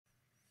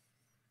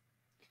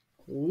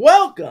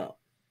Welcome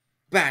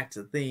back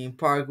to Theme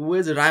Park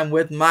Wizard. I'm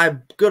with my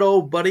good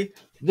old buddy,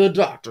 the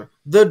Doctor,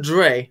 the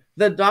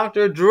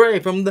Dr. Dre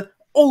from the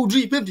OG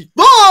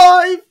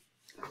 55.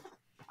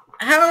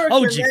 How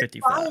can they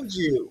find 55.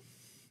 you?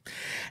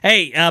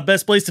 Hey,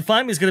 best place to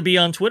find me is going to be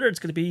on Twitter. It's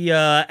going to be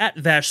at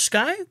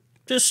VashSky.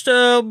 Just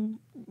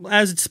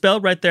as it's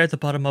spelled right there at the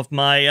bottom of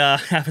my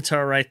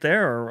avatar right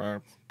there,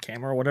 or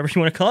camera, or whatever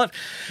you want to call it.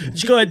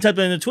 Just go ahead and type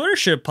that in the Twitter.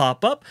 Should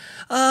pop up.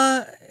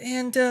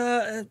 And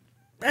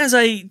as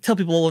I tell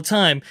people all the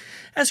time,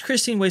 as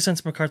Christine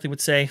Waysons McCarthy would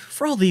say,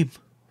 for all the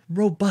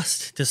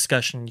robust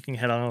discussion, you can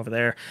head on over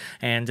there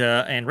and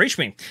reach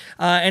me.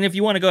 And if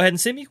you want to go ahead and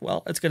see me,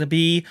 well, it's going to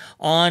be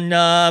on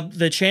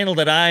the channel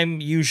that I'm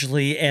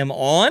usually am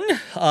on.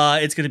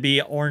 It's going to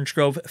be Orange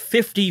Grove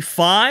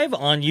 55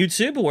 on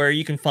YouTube, where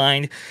you can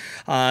find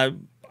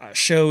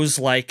shows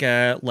like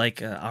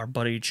our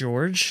buddy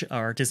George,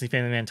 our Disney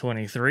Family Man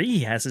 23. He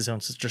has his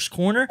own Sister's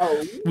Corner.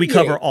 Oh, We yeah.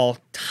 cover all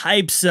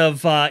types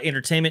of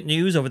entertainment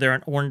news over there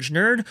on Orange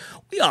Nerd.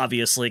 We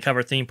obviously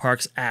cover theme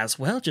parks as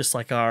well, just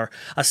like our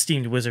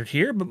esteemed wizard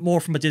here, but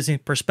more from a Disney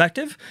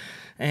perspective.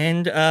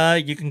 And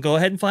you can go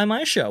ahead and find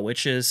my show,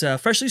 which is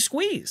Freshly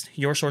Squeezed,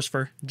 your source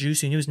for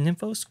juicy news and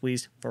info,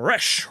 squeezed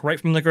fresh right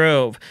from the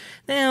Grove.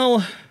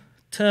 Now,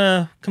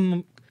 to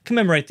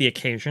commemorate the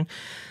occasion,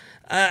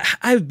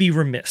 I would be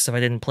remiss if I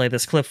didn't play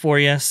this clip for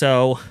you,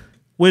 so,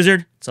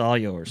 Wizard, it's all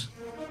yours.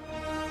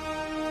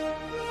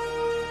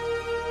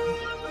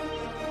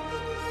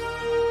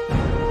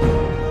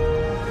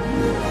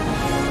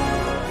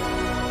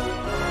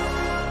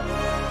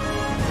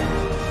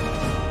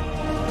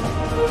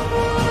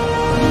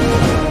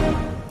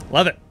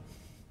 Love it.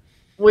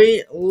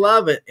 We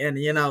love it. And,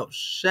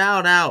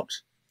 shout out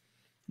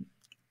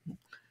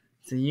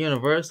to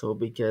Universal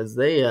because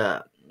they,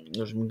 what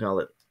should we call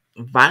it?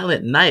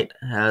 Violent Night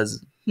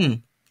has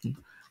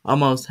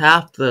almost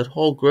half the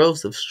whole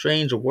gross of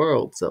Strange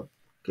World. So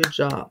good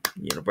job,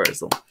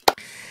 Universal.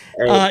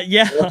 Hey,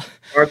 Yeah.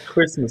 our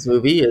Christmas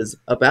movie is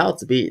about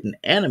to be an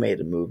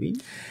animated movie.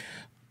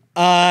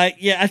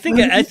 Yeah, I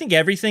think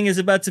everything is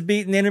about to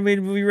beat an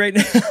animated movie right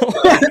now.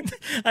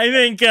 I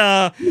think,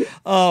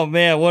 oh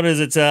man, what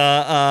is it? What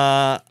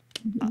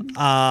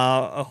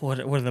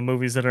are the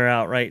movies that are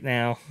out right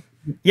now?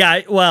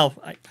 Yeah,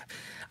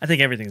 I think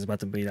everything's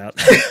about to beat out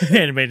an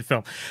animated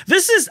film.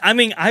 This is, I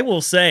mean, I will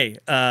say,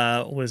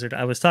 Wizard,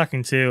 I was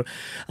talking to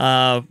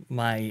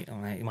my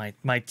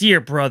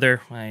dear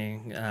brother,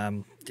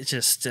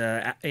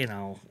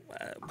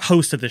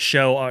 host of the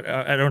show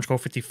at Orange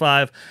Grove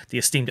 55, the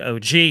esteemed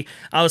OG.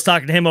 I was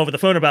talking to him over the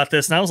phone about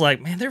this, and I was like,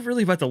 man, they're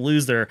really about to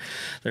lose their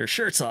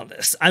shirts on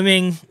this. I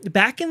mean,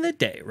 back in the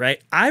day,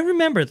 right? I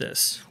remember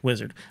this,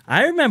 Wizard.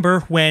 I remember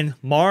when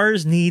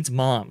Mars Needs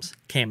Moms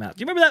came out. Do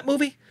you remember that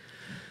movie?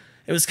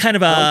 It was kind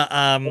of a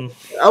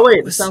oh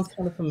wait, it sounds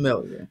kind of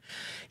familiar.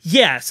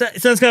 yeah, so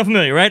it sounds kind of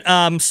familiar, right?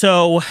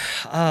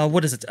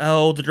 What is it?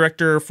 Oh, the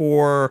director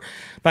for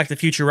Back to the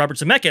Future, Robert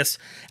Zemeckis,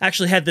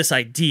 actually had this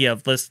idea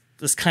of this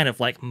kind of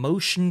like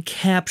motion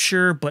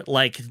capture, but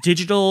like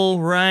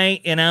digital,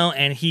 right?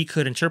 And he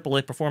could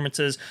interpolate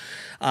performances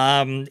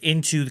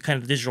into the kind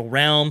of the digital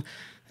realm.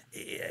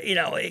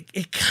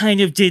 It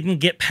kind of didn't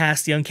get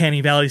past the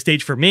Uncanny Valley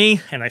stage for me,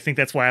 and I think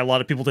that's why a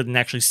lot of people didn't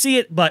actually see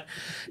it, but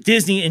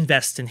Disney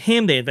invests in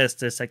him, they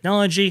invest in this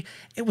technology.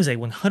 It was a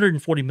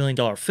 $140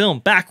 million film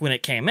back when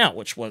it came out,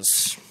 which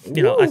was, I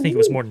think it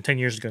was more than 10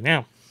 years ago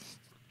now.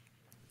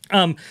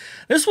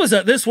 This was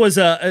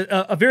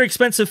a very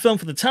expensive film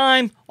for the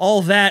time,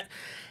 all that.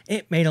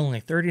 It made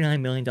only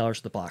 $39 million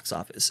at the box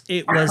office.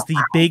 It was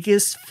the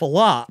biggest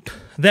flop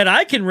that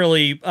I can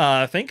really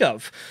think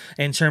of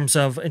in terms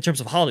of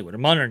Hollywood, a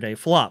modern day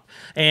flop,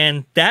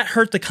 and that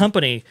hurt the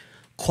company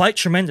quite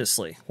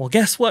tremendously. Well,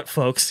 guess what,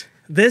 folks?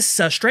 This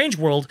Strange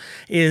World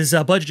is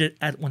budgeted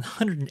at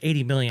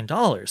 $180 million,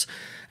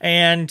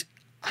 and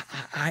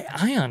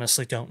I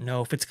honestly don't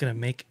know if it's going to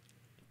make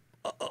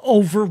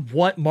over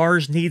what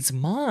Mars Needs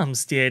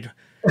Moms did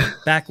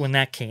back when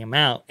that came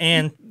out,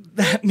 and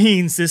that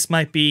means this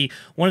might be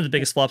one of the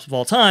biggest flops of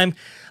all time,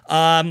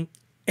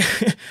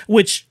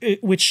 which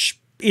you're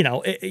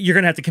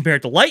going to have to compare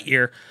it to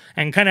Lightyear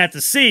and kind of have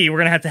to see.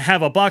 We're going to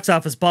have a box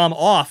office bomb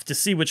off to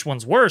see which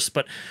one's worse,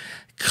 but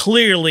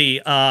clearly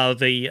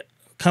the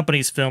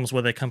company's films,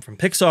 whether they come from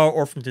Pixar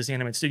or from Disney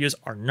Animated Studios,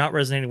 are not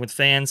resonating with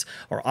fans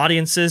or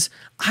audiences.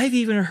 I've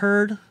even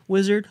heard,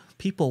 Wizard,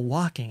 people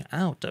walking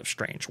out of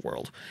Strange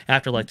World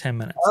after like 10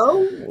 minutes.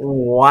 Oh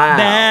wow!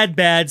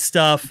 Bad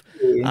stuff.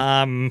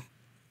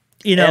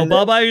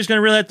 Bob Iger's going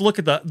to really have to look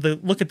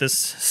at this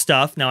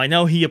stuff. Now, I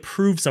know he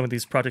approved some of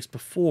these projects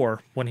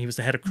before when he was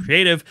the head of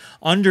creative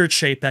under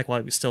Chapek while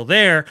he was still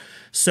there.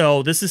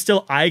 So this is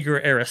still Iger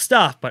era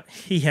stuff, but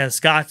he has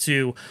got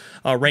to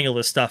wrangle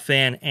this stuff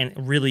in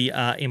and really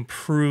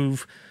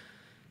improve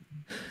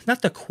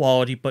not the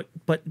quality, but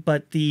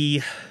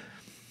the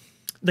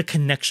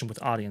connection with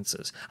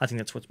audiences. I think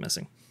that's what's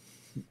missing.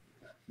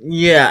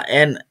 Yeah,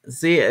 and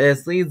see,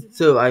 this leads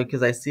to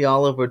because I see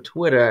all over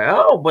Twitter.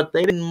 Oh, but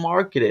they didn't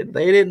market it.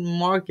 They didn't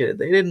market it.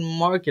 They didn't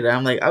market it.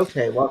 I'm like,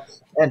 okay, well,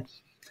 and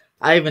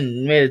I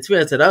even made a tweet.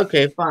 I said,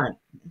 okay, fine.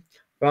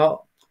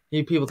 Well,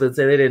 you people that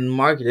say they didn't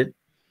market it,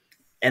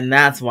 and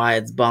that's why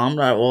it's bombed.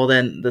 Well,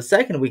 then the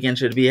second weekend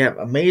should be have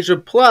a major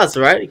plus,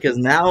 right? Because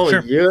now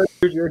Sure.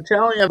 you're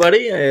telling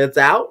everybody it's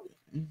out,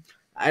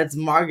 it's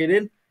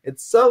marketed,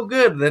 it's so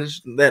good that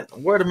that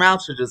word of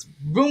mouth should just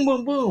boom,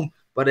 boom, boom.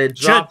 But it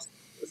Should. drops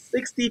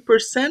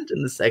 60%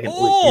 in the second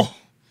weekend. Oh,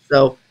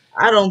 So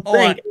I don't oh,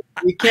 think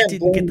you I can't didn't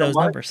blame get the those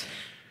market. numbers.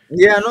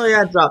 Yeah, no,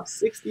 yeah, it dropped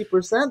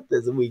 60%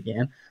 this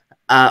weekend.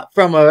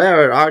 From a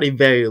already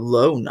very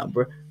low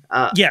number.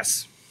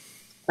 Yes.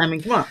 I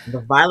mean, come on, the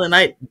Violent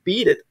Night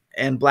beat it,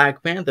 and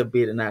Black Panther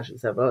beat it, and actually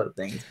several other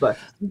things. But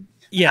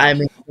Yeah. I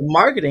mean, the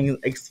marketing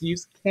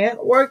excuse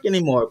can't work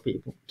anymore.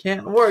 People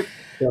can't work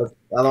because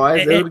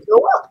otherwise it And, would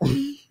go up.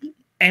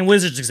 and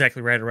Wizards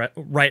exactly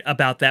right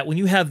about that. When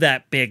you have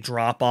that big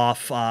drop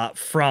off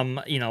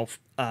from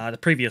the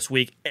previous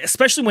week,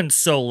 especially when it's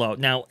so low.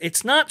 Now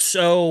it's not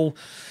so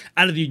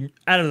out of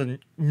the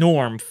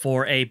norm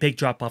for a big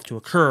drop off to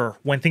occur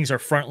when things are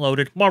front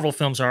loaded. Marvel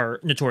films are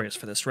notorious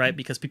for this, right?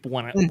 Because people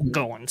want to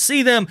go and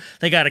see them.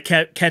 They got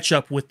to catch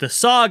up with the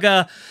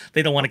saga.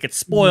 They don't want to get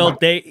spoiled.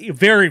 They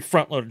very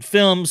front loaded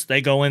films.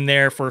 They go in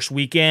there first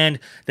weekend.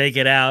 They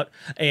get out,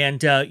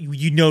 and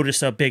you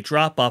notice a big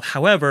drop off.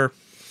 However,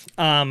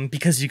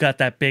 because you got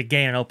that big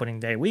gain on opening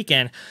day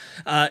weekend,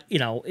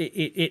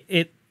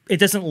 it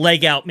doesn't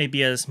leg out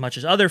maybe as much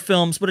as other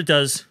films, but it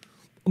does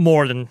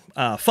more than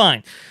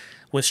fine.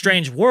 With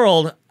Strange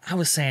World, I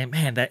was saying,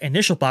 man, that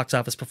initial box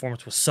office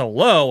performance was so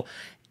low.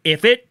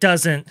 If it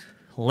doesn't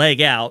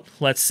leg out,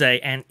 let's say,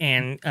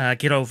 and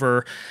get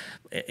over,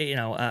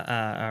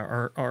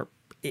 or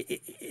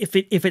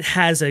if it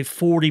has a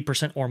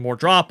 40% or more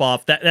drop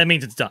off, that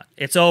means it's done.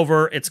 It's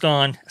over. It's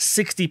gone.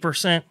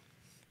 60%.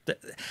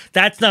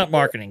 That's not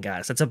marketing,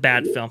 guys. That's a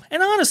bad film.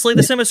 And honestly,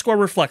 the cinema score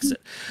reflects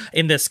it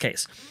in this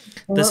case.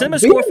 The cinema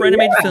score for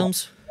animated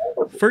films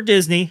for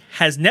Disney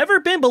has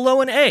never been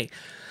below an A.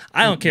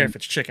 I don't care if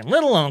it's Chicken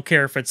Little. I don't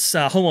care if it's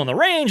Home on the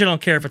Range. I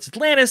don't care if it's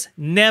Atlantis.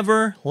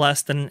 Never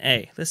less than an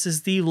A. This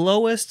is the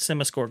lowest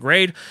cinema score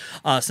grade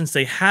since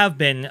they have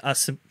been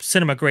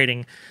cinema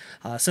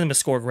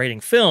score grading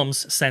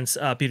films since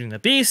Beauty and the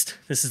Beast.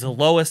 This is the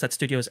lowest that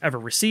studio has ever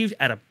received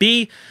at a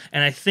B,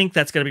 and I think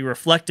that's going to be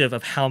reflective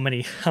of how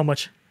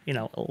much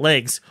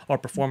legs or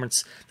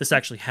performance this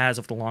actually has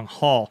over the long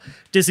haul.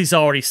 Disney's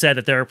already said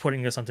that they're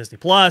putting this on Disney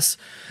Plus,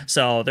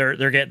 so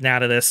they're getting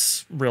out of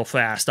this real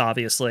fast,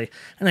 obviously.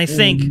 And I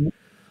think,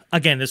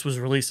 again, this was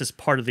released as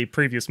part of the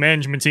previous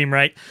management team,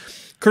 right?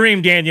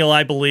 Kareem Daniel,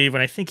 I believe,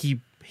 and I think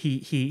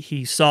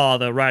he saw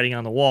the writing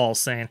on the wall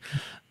saying,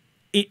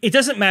 it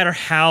doesn't matter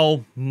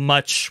how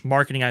much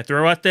marketing I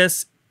throw at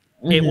this,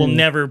 it will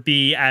never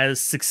be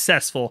as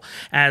successful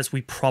as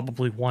we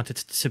probably want it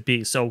to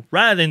be. So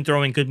rather than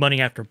throwing good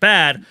money after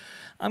bad,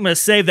 I'm going to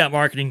save that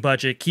marketing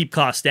budget, keep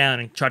costs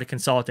down, and try to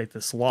consolidate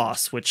this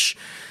loss, which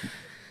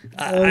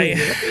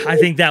I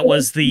think that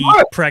was the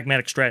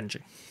pragmatic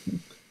strategy.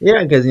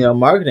 Yeah, because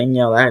marketing,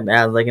 that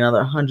adds like another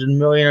 100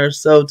 million or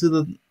so to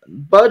the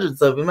budget.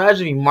 So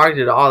imagine you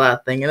marketed all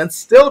that thing and it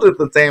still did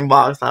the same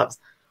box office.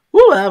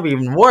 Woo, that'd be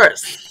even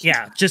worse.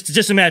 Yeah,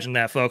 just imagine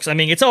that, folks. I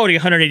mean, it's already a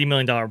 $180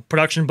 million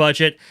production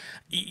budget.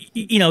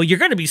 You're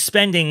going to be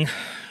spending,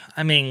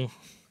 I mean,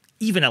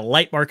 even a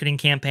light marketing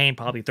campaign,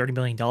 probably $30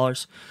 million,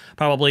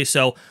 probably.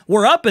 So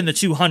we're up in the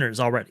 200s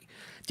already.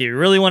 Do you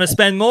really want to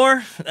spend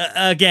more?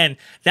 Again,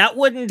 that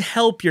wouldn't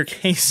help your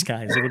case,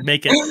 guys. It would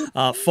make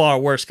it far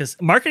worse because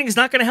marketing is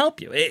not going to help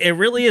you. It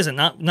really isn't.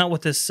 Not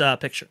with this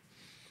picture.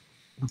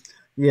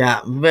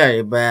 Yeah,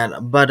 very bad.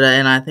 But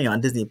and I think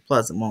on Disney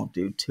Plus it won't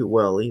do too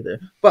well either.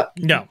 But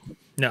no,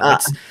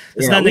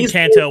 it's not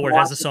Encanto where it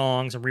has the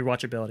songs and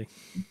rewatchability.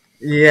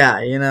 Yeah,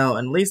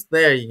 at least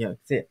there you can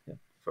see it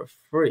for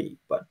free.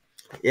 But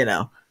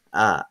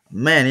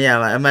man,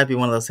 yeah, it might be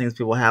one of those things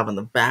people have in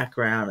the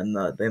background,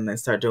 and then they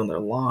start doing their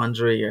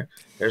laundry or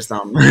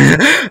something.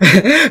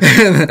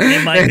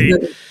 It might be.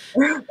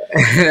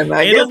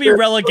 It'll be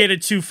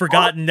relegated to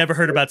forgotten, never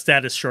heard about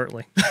status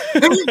shortly.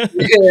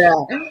 Yeah,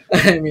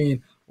 I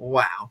mean,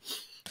 wow.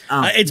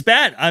 It's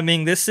bad. I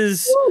mean, this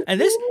is, and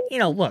this,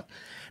 look,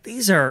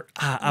 these are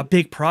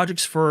big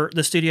projects for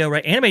the studio,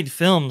 right? Animated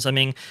films. I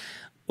mean,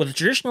 with a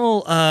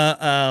traditional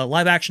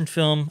live action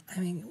film, I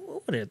mean,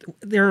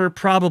 they're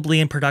probably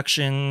in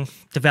production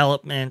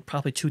development,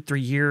 probably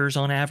 2-3 years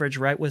on average,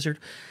 right, Wizard?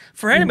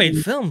 For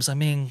animated films, I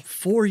mean,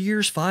 4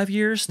 years, 5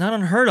 years, not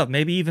unheard of,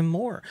 maybe even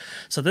more.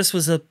 So this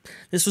was a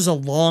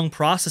long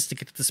process to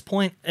get to this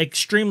point.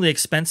 Extremely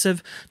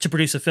expensive to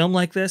produce a film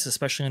like this,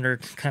 especially under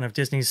kind of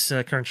Disney's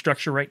current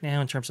structure right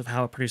now in terms of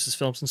how it produces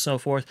films and so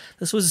forth.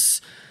 This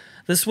is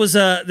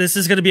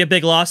going to be a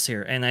big loss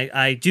here, and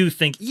I do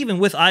think even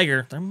with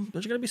Iger,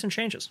 there's going to be some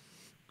changes.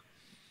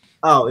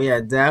 Oh yeah,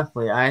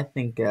 definitely. I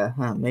think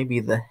maybe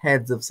the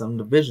heads of some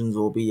divisions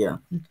will be out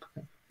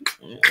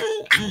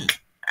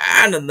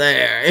of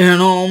there. You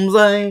know what I'm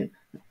saying?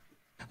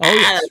 Oh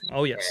yes.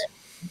 Oh yes.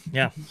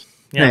 Yeah.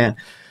 Yeah. Man,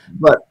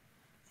 but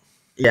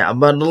yeah,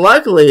 but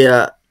luckily,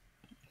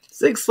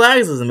 Six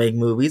Flags doesn't make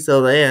movies,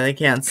 so they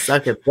can't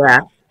suck at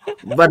that.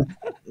 But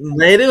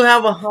they do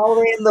have a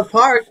holiday in the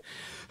park,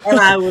 and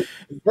I was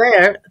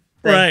there.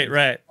 Thank Right. you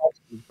Right.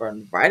 for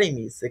inviting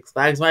me, Six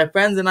Flags. My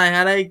friends and I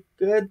had a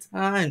good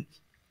time.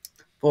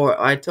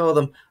 For I told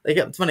them,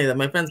 it's funny that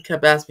my friends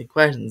kept asking me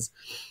questions,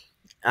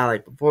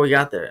 like before we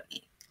got there,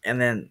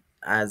 and then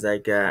I was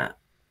like, to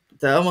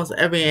almost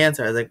every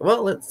answer, I was like,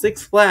 well, it's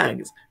Six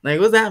Flags. Like,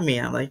 what's that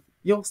mean? I'm like,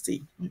 you'll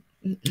see.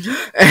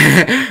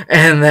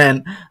 And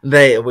then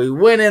we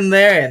went in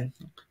there and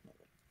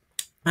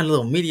had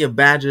little media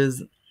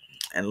badges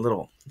and a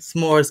little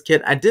s'mores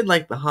kit. I did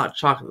like the hot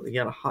chocolate. They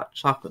got a hot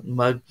chocolate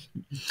mug.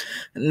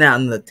 Now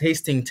in the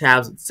tasting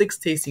tabs, 6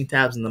 tasting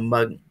tabs in the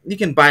mug. You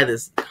can buy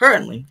this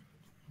currently.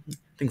 I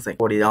think it's like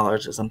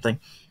 $40 or something.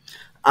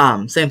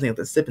 Same thing with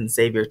the Sip and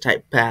Savior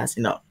type pass.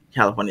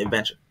 California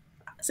Adventure.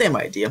 Same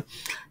idea.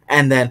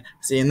 And then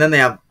they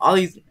have all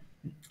these.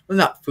 Well,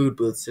 not food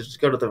booths. So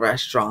just go to the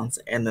restaurants,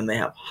 and then they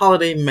have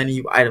holiday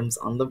menu items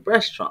on the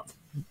restaurants.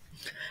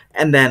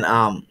 And then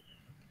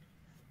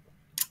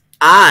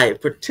I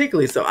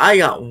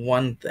got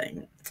one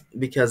thing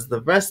because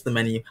the rest of the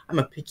menu, I'm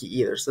a picky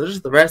eater, so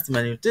just the rest of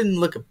the menu didn't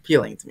look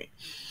appealing to me.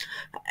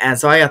 And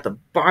so I got the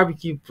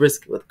barbecue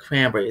brisket with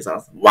cranberry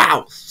sauce.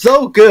 Wow,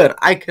 so good!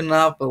 I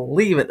cannot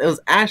believe it. It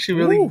was actually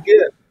really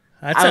good.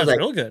 That sounds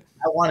real good.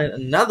 I wanted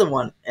another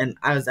one, and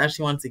I was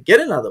actually wanting to get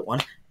another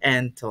one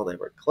until they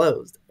were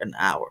closed an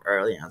hour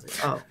early. And I was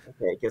like, oh,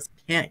 okay, I guess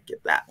I can't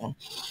get that one.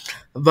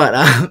 But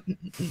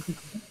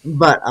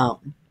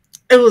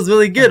it was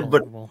really good.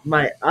 But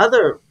my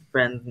other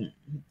friends,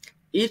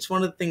 each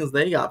one of the things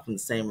they got from the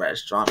same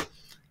restaurant,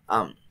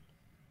 I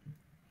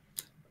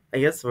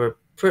guess were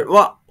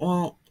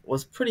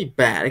was pretty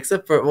bad.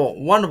 Except for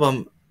one of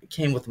them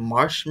came with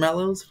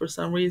marshmallows for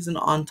some reason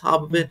on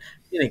top of it.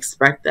 Didn't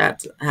expect that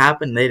to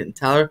happen. They didn't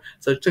tell her,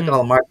 so she took all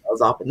the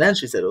marshmallows off, and then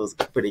she said it was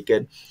pretty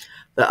good.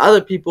 The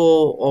other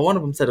people, one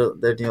of them said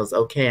their deal was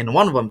okay, and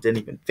one of them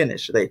didn't even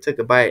finish. They took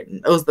a bite,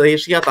 and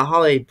she got the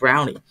holiday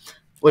brownie.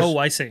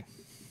 I see.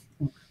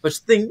 Which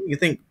thing you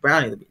think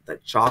brownie would be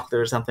like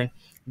chocolate or something?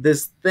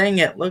 This thing,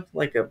 it looked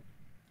like a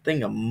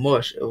thing of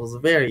mush. It was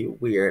very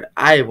weird.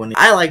 I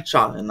like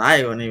chocolate, and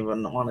I wouldn't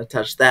even want to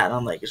touch that. And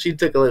I'm like, she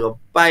took a little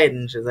bite,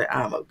 and she's like,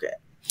 I'm okay.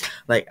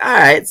 Like, all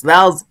right, so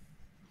that was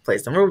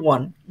place number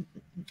 1.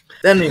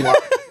 Then we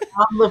walked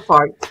around the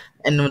park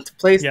and went to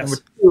place number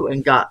 2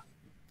 and got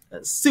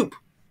soup.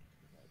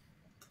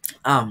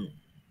 I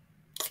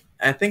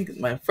think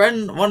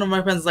one of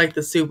my friends liked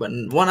the soup,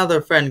 and one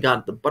other friend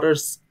got the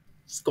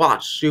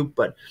butterscotch soup,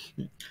 but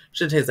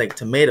should taste like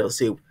tomato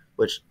soup,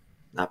 which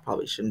that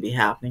probably shouldn't be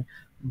happening.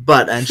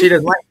 And she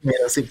doesn't like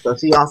tomato soup, so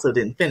she also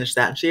didn't finish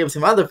that. And she gave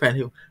some other friend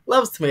who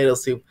loves tomato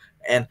soup,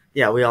 and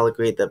yeah, we all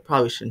agreed that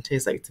probably shouldn't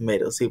taste like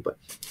tomato soup, but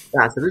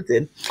that's what it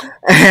did.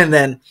 And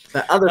then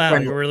the other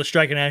friend, you're really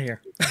striking out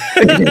here.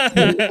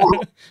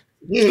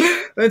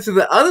 Went to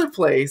the other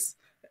place,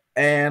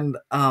 and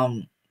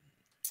what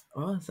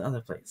was the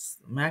other place?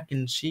 Mac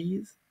and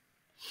cheese.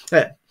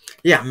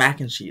 Yeah,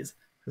 mac and cheese,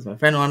 because my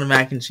friend wanted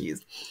mac and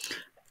cheese,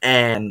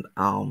 and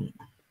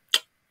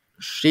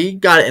she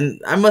got it.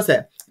 And I must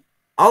say,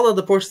 all of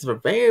the portions were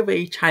very,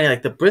 very tiny.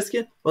 Like the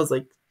brisket was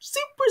like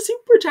super,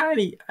 super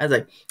tiny. I was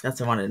like, that's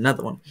why I wanted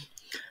another one.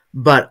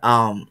 But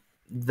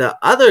the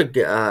other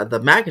the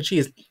mac and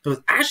cheese, it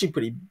was actually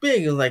pretty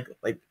big. It was like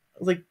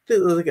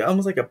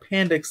almost like a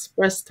Panda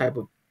Express type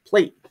of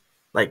plate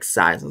like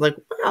size. I was like,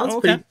 wow, that's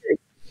pretty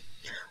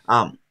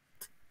big.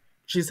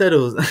 She said it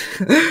was.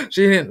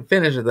 She didn't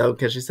finish it though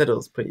because she said it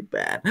was pretty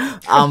bad.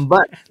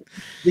 But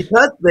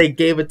because they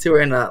gave it to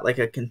her in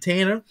a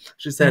container,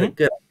 she said,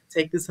 "Good,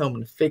 take this home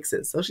and fix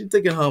it." So she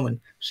took it home and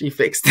she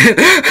fixed it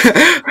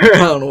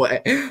her own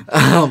way.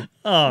 Oh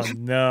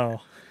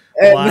no!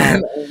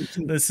 Wow,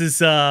 this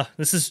is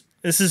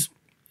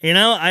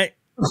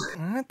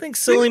I think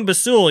Salim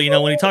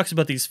Basul, when he talks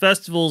about these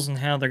festivals and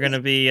how they're going to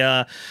be,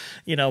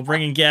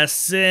 bringing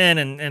guests in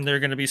and they're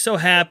going to be so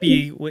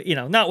happy,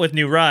 not with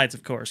new rides,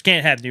 of course,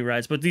 can't have new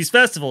rides, but these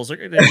festivals are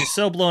going to be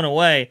so blown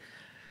away.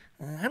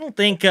 I don't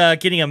think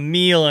getting a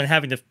meal and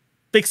having to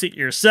fix it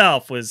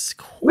yourself was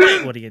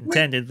quite what he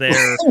intended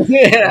there.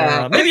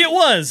 Yeah. Maybe it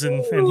was,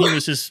 and he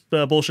was just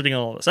bullshitting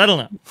all of us. I don't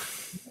know.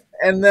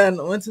 And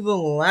then went to the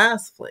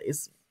last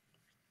place.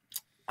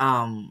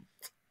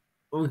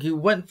 We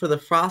went for the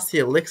Frosty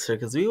Elixir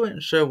because we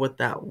weren't sure what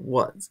that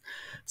was.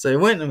 So we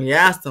went and we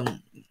asked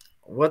them,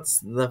 what's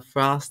the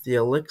Frosty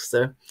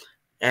Elixir?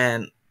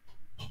 And,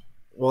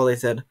 well, they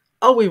said,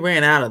 oh, we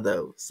ran out of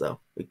those, so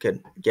we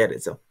couldn't get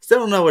it. So still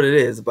don't know what it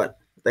is, but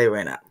they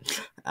ran out.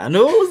 I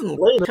knew it wasn't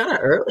late. It was kind of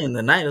early in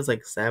the night. It was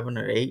like 7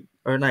 or 8,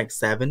 or like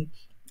 7.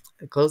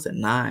 It closed at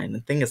 9.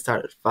 The thing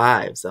started at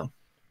 5, so,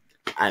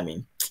 I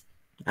mean,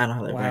 I don't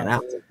know how they ran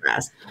out so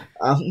fast.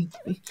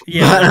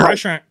 Yeah,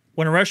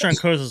 when a restaurant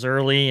closes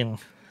early, and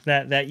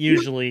that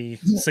usually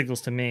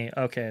signals to me,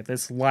 okay,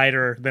 this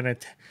lighter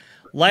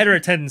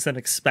attendance than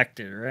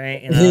expected,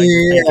 right?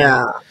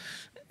 Yeah.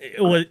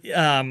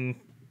 it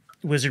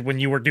Wizard, when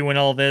you were doing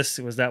all this,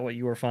 was that what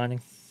you were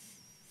finding?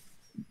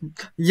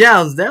 Yeah,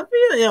 it was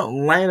definitely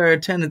lighter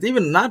attendance.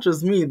 Even not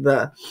just me.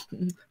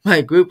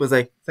 My group was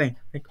like saying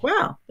like,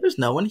 "Wow, there's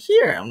no one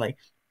here." I'm like,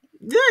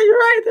 "Yeah, you're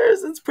right.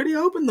 It's pretty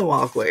open the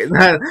walkways."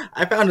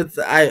 I found it.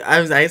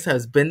 I guess I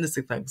was been to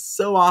Six Flags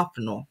so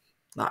often. Well,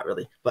 not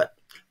really, but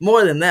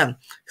more than them.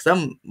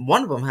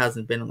 One of them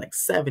hasn't been in like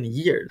 7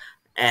 years,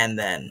 and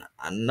then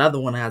another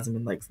one hasn't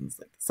been like since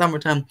like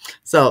summertime.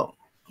 So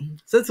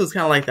since it was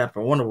kind of like that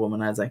for Wonder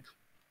Woman, I was like,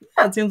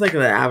 yeah, it seems like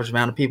the average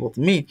amount of people to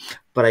me,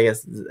 but I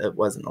guess it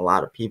wasn't a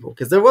lot of people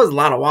because there was a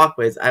lot of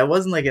walkways. I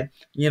wasn't like a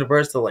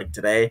Universal like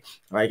today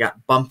where I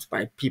got bumped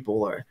by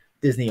people or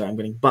Disney where I'm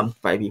getting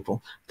bumped by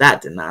people.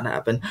 That did not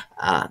happen.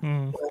 Yeah,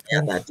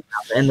 that did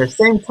happen. And the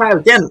same type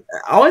again,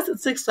 always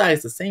at Six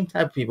Flags, the same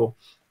type of people.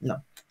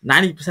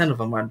 90% of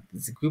them are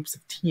these groups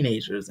of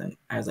teenagers, and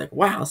I was like,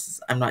 wow,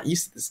 I'm not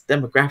used to this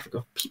demographic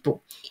of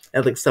people.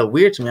 It looks so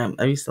weird to me.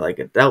 I'm used to like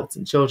adults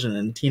and children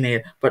and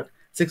teenagers, but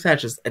Six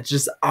Flags, it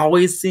just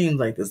always seems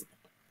like there's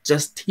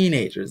just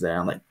teenagers there.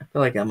 I'm like, I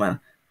feel like I'm in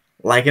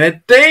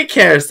a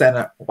daycare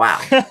center. Wow.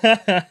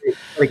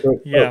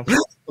 Yeah.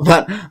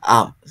 But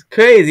it's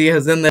crazy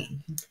because then they're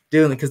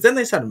doing it because then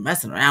they started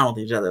messing around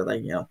with each other,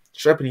 like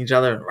tripping each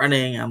other and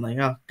running. I'm like,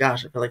 oh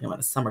gosh, I feel like I'm at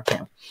a summer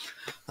camp.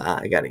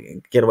 I gotta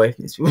get away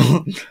from these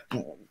people.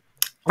 And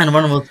one of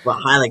them was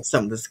behind, like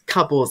this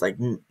couple was like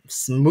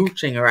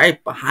smooching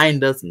right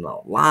behind us in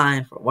the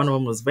line. For one of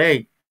them was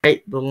very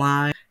right the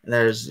line, and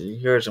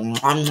here's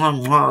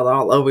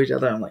all over each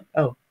other. I'm like,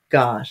 oh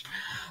gosh,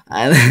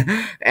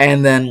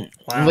 and then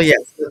wow. But yeah,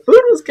 the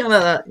food was kind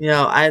of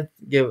I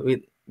gave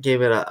it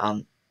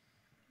a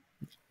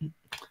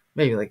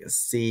maybe like a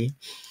C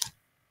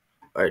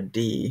or a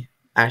D.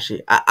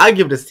 Actually, I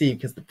give it a C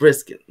because the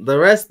brisket. The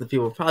rest of the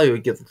people probably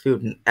would give the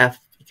food an F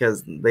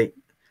because we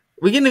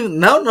didn't even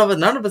none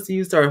of us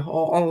used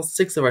all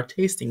 6 of our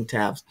tasting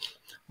tabs.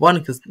 1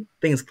 because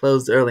things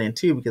closed early, and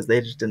 2 because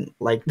they just didn't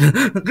like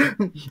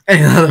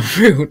any other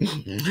food.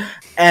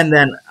 And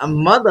then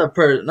another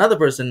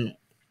person.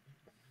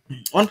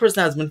 One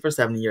person has been for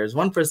 7 years.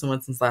 One person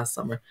went since last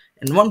summer,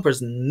 and one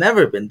person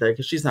never been there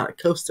because she's not a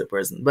coaster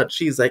person. But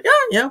she's like,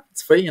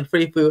 it's free and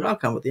free food. I'll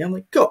come with you. I'm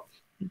like, cool.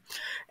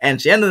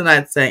 And she ended the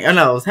night saying, oh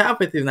no, it was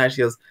halfway through the night.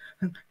 She goes,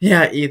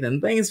 yeah,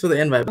 Ethan, thanks for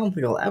the invite. I don't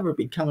think I'll ever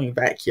be coming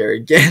back here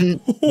again.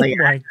 Oh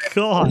my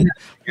god!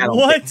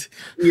 What?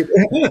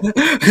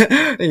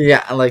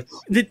 Yeah, like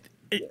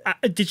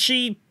did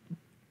she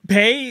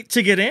pay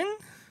to get in?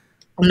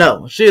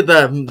 No,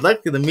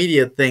 luckily the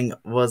media thing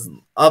was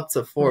up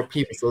to 4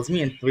 people, so it was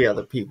me and 3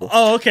 other people.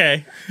 Oh,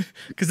 okay.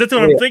 Because that's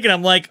what I'm thinking.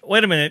 I'm like,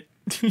 wait a minute,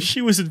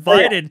 she was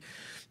invited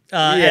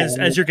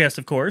as your guest,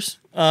 of course.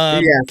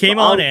 Came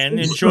on in,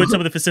 enjoyed some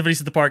of the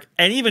festivities at the park,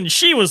 and even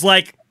she was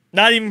like,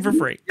 not even for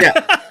free. Yeah.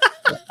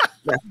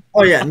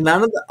 Oh yeah,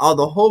 none of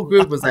the whole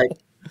group was like,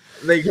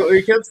 they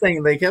kept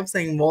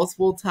saying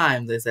multiple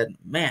times. They said,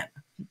 man,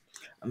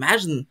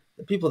 imagine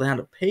the people that had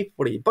to pay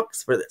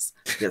 $40 for this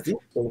because these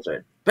things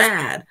are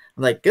bad.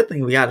 I'm like, good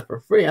thing we got it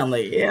for free. I'm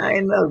like, yeah, I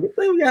know. Good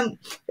thing we got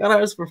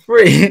ours for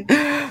free.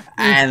 and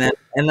then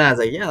I was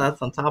like, yeah,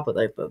 that's on top of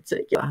like the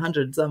ticket,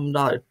 $100-some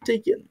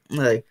ticket. I'm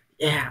like,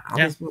 yeah, all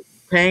these people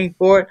paying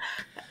for it.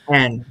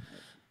 And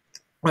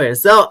okay,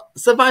 so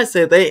suffice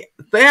to say,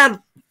 they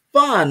had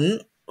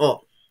fun.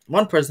 Well,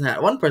 one person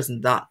not.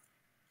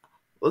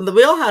 Well,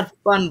 we all had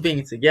fun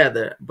being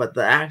together, but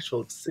the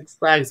actual Six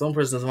Flags, one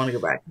person doesn't want to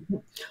go back.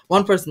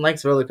 One person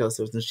likes roller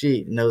coasters, and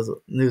she knew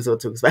what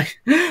to expect.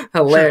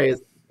 Hilarious.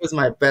 It was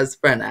my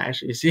best friend,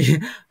 actually. She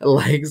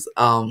likes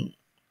bro,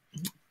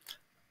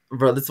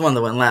 this one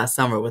that went last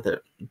summer with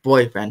her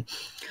boyfriend,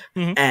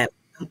 and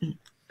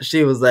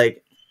she was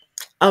like,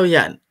 "Oh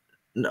yeah,"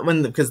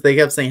 because they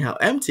kept saying how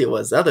empty it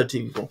was, the other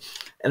 2 people,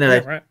 and they're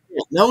like, right.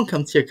 "No one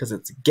comes here because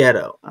it's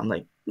ghetto." I'm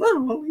like,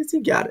 no, well, at least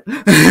you got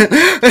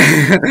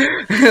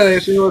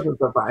it. She wasn't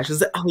surprised. She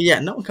said, oh yeah,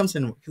 no one comes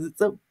in because it's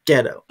so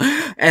ghetto.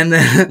 And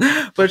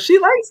then, but she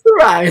likes the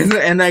ride.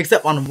 And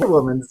except on Wonder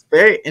Woman, it's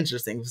very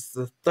interesting. It's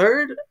the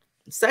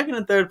second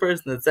and third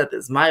person that said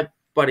this. My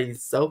buddy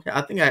SoCal,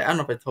 I don't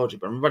know if I told you,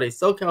 but my buddy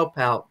SoCal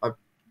Pal,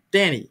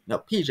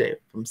 PJ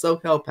from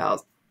SoCal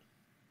Pals,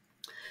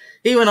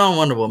 he went on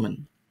Wonder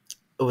Woman.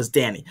 It was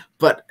Danny,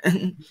 but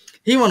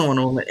he went on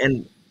Wonder Woman,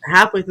 and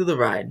halfway through the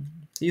ride,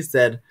 he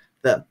said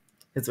that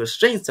his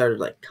restraint started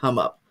to like come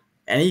up,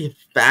 and he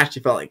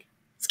actually felt like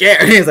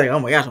scared. He was like, "Oh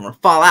my gosh, I'm gonna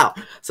fall out!"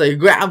 So he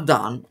grabbed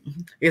on. I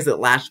guess it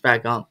latched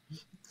back on.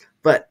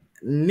 But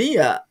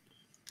Nia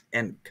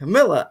and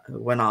Camilla,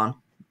 who went on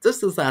just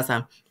this last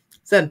time,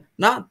 said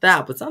not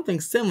that, but something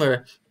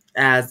similar.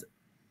 As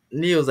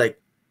Nia was like,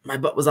 "My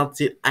butt was off the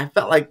seat. I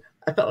felt like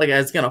I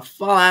was gonna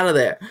fall out of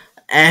there."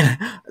 And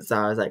so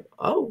I was like,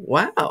 "Oh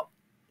wow,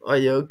 are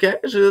you okay?"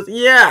 She was,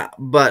 "Yeah,"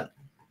 but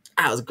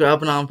I was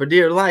grabbing on for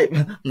dear life.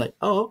 I'm like,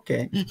 oh,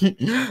 okay.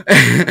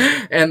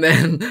 and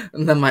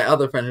then my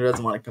other friend who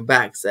doesn't want to come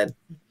back said,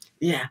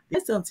 yeah,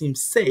 this don't seem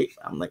safe.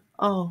 I'm like,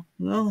 oh,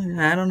 no,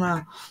 I don't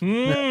know.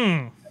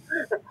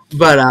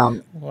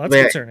 Well,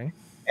 that's concerning.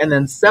 And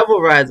then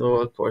several rides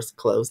were, of course,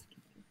 closed,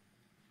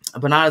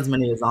 but not as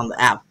many as on the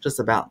app. Just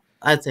about,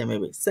 I'd say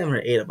maybe 7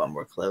 or 8 of them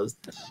were closed.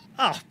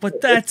 Oh, but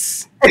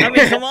that's, I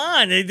mean, come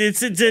on. It's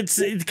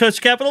the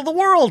coach capital of the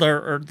world,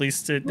 or at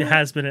least it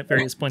has been at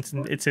various points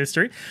in its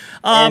history.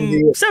 And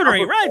the 7 or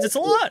 8 rides, it's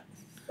a lot.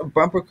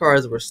 bumper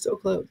cars were still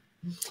closed.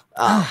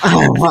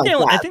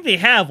 I think they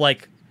have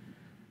like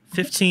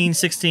 15,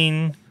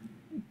 16,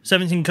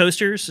 17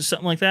 coasters or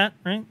something like that,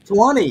 right?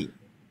 20.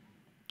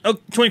 Oh,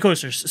 20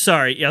 coasters.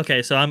 Sorry. Yeah,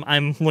 okay, so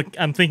I'm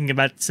thinking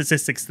about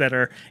statistics that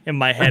are in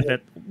my head that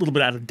a little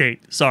bit out of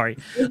date. Sorry.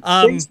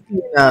 16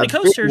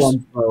 coasters. big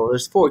ones, though.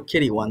 There's 4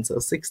 kitty ones, so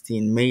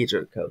 16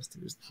 major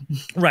coasters.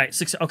 Right.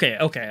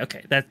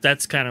 Okay.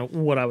 That's kind of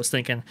what I was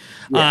thinking.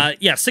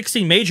 Yeah.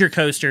 16 major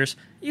coasters.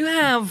 You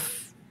have,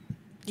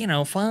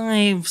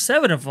 5,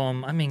 7 of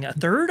them. I mean, a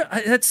third.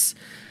 That's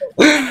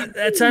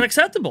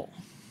unacceptable.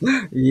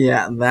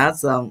 Yeah,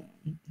 that's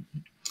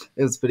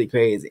it was pretty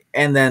crazy.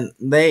 And then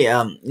they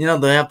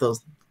they have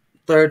those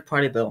third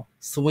party little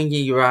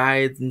swingy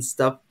rides and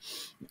stuff.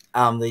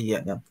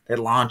 They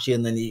launch you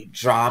and then you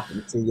drop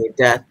into your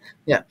death.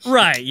 Yeah.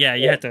 Right. Yeah.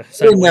 You had to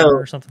sign a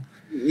waiver or something.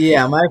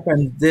 Yeah, my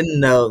friends didn't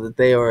know that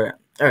they were,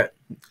 or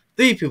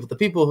the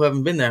people who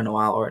haven't been there in a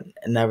while or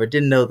never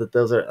didn't know that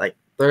those are like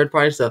third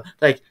party stuff.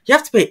 Like, you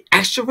have to pay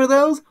extra for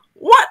those?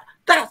 What?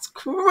 That's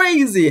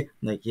crazy. I'm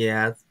like,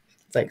 yeah, it's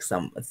like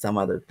some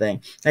other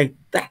thing. Like,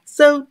 that's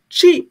so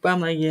cheap. I'm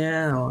like,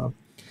 yeah, well,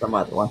 some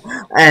other one.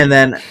 And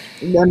then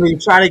we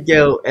try to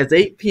go, it's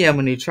 8 p.m.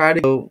 and you try to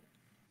go,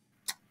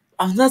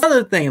 that's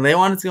another thing. They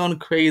wanted to go on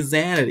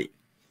Crazanity.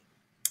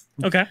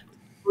 Okay.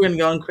 We're going to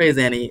go on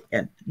Crazanity,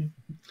 and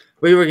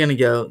we were going to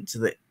go to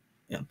the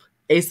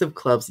Ace of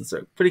Clubs, and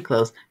so pretty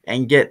close,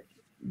 and get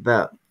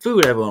the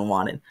food everyone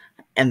wanted.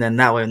 And then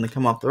that way, when they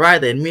come off the ride,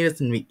 they'd meet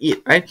us and we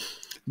eat, right?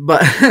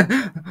 But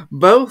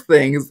both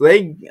things,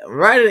 they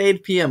right at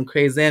 8 p.m.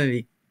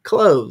 Crazanity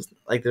closed.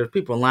 Like, there were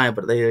people in line,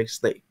 but they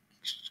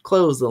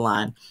closed the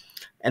line.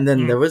 And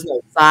then there was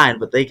no sign,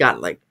 but they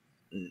got like,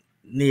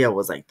 Nia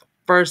was like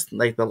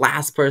the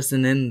last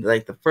person in,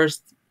 like the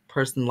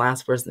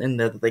last person in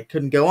there that they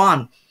couldn't go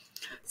on.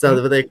 So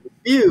they were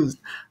confused.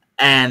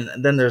 And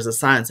then there's a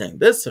sign saying,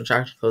 this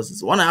attraction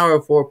closes 1 hour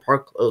before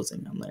park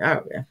closing. I'm like,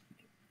 oh, yeah.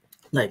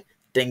 Like,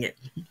 dang it.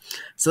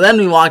 So then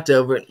we walked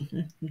over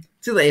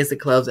to the Ace of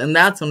Clubs, and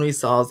that's when we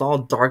saw it was all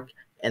dark,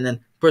 and then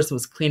the person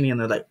was cleaning, and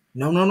they're like,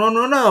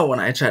 no. When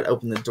I tried to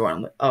open the door,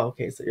 I'm like, oh,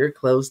 okay, so you're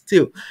closed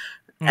too.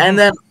 And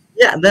then,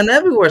 then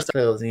everywhere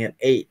started closing at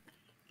 8.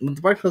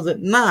 The park closed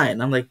at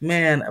 9. I'm like,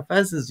 man, if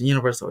this is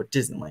Universal or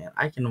Disneyland,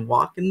 I can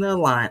walk in the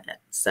line at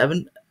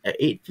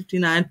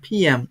 8:59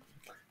 p.m.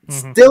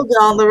 Still get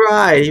on the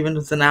ride, even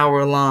if it's an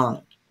hour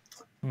long.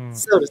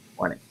 So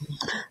disappointing.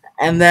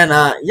 And then,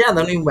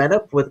 then we met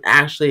up with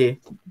actually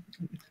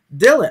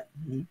Dylan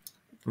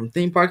from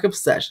Theme Park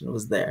Obsession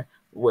was there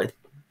with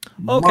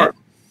Mark.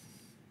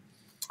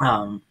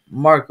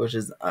 Mark, which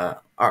is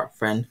our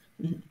friend.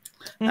 He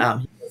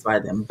goes by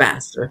the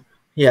Ambassador.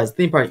 He has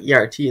Theme Park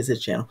ERT as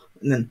his channel.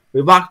 And then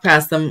we walked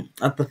past them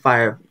at the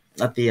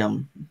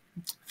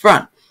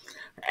front.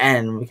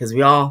 And because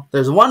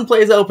there's one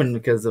place open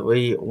because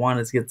we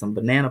wanted to get some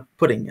banana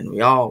pudding, and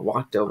we all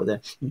walked over there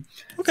to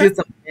get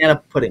some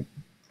banana pudding.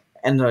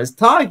 And I was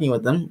talking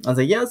with them. I was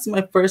like, yeah, this is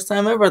my first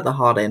time ever at the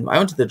Holiday Inn. I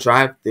went to the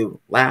drive-thru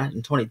last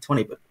in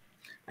 2020, but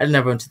I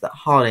never went to the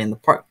Holiday in the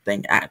Park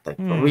thing for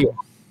real.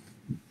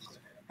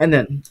 And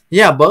then,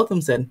 both of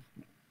them said,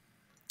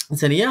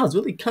 yeah, it was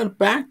really cut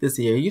back this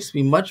year. It used to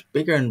be much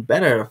bigger and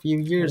better a few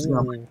years ago.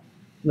 I'm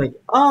like,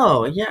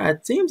 oh, yeah,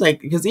 it seems like,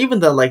 because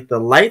even the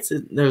lights,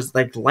 there's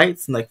like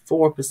lights in like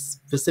 4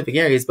 specific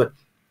areas, but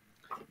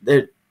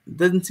there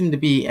doesn't seem to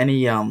be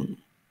any,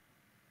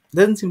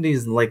 doesn't seem to be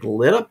as like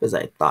lit up as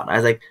I thought.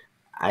 I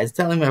was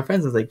telling my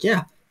friends, I was like,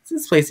 yeah,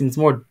 this place seems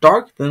more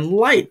dark than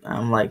light.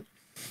 I'm like,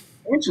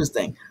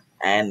 interesting.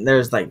 And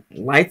there's like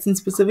lights in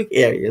specific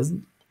areas,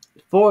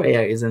 4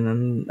 areas,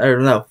 and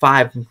then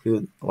 5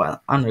 include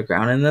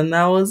underground, and then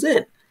that was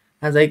it.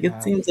 I was like,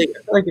 it seems like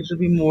I feel like it should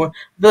be more.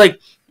 I feel like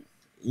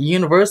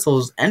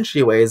Universal's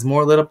entryway is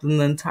more lit up than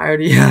the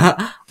entirety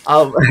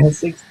of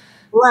Six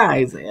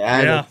Flags.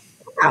 Like,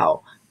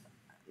 wow,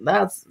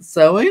 that's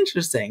so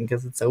interesting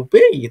because it's so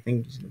big. You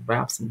think you should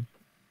wrap some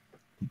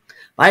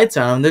lights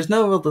on them. There's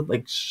no real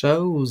like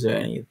shows or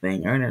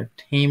anything or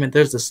entertainment.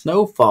 There's a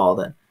snowfall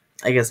that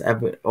I guess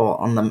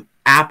on the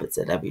app it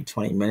said every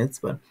 20 minutes,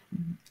 but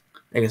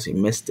I guess we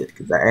missed it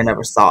because I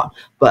never saw it.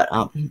 But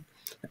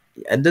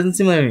it doesn't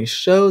seem like any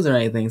shows or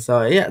anything.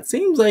 So yeah, it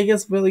seems like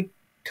it's really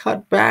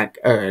cut back,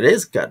 or it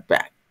is cut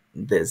back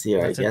this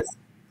year. I guess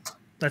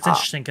that's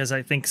interesting because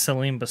I think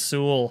Salim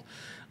Basul,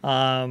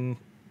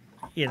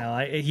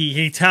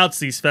 he touts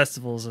these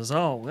festivals as,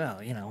 oh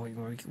well,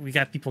 we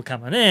got people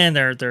coming in,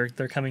 they're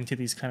coming to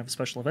these kind of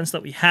special events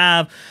that we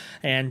have,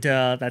 and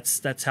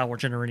that's how we're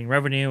generating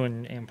revenue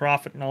and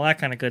profit and all that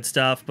kind of good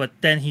stuff. But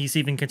then he's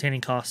even containing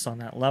costs on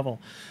that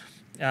level.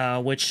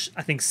 which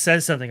I think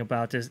says something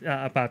about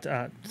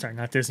sorry,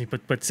 not Disney,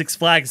 but Six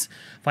Flags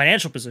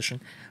financial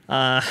position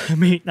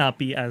may not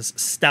be as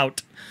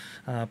stout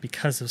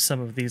because of some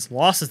of these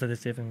losses that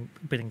they've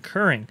been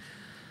incurring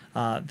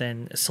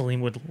than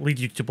Salim would lead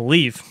you to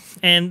believe.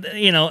 And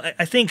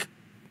I think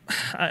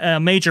a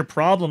major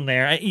problem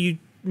there. You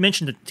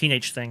mentioned the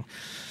teenage thing.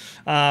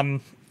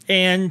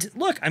 And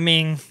look, I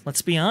mean,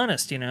 let's be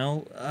honest,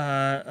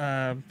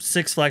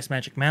 Six Flags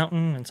Magic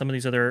Mountain and some of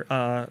these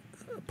other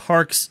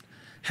parks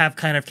have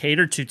kind of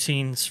catered to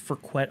teens for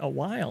quite a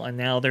while. And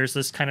now there's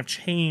this kind of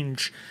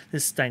change,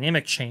 this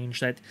dynamic change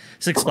that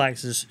Six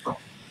Flags is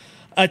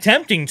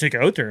attempting to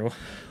go through,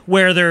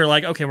 where they're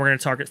like, okay, we're going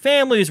to target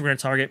families, we're going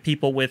to target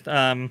people with,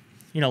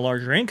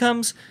 larger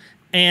incomes.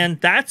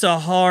 And that's a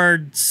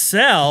hard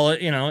sell.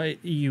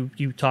 You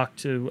talk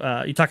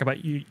about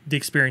the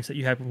experience that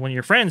you had with one of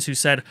your friends who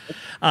said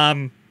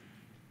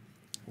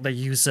they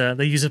use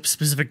a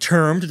specific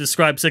term to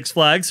describe Six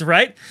Flags,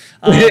 right?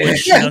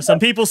 Which some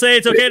people say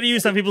it's okay to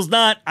use, some people's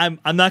not. I'm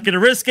not going to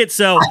risk it.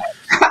 So,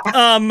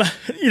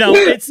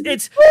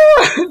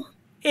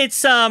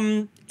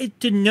 it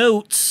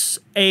denotes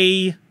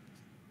a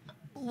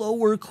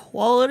lower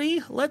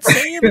quality, let's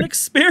say, of an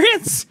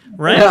experience,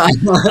 right?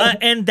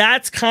 And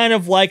that's kind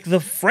of like the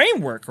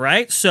framework,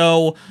 right?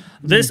 So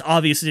this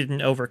obviously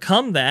didn't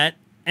overcome that,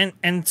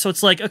 and so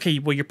it's like, okay,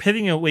 well, you're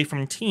pivoting away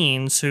from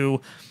teens who,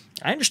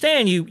 I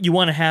understand you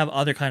want to have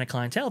other kind of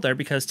clientele there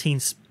because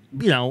teens,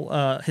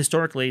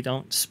 historically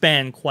don't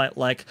spend quite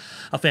like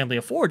a family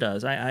of four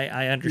does.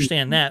 I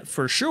understand that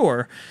for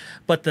sure.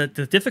 But the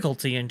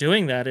difficulty in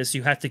doing that is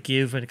you have to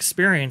give an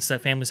experience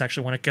that families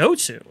actually want to go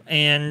to.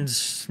 And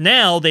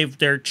now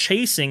they're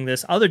chasing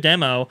this other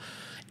demo,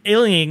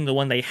 alienating the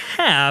one they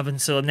have.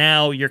 And so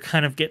now you're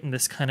kind of getting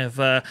this kind of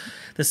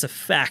this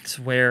effect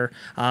where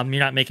you're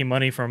not making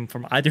money from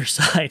either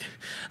side.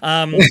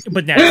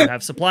 But now you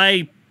have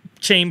supply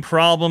chain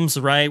problems,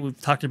 right? We've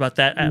talked about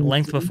that at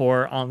length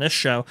before on this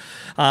show.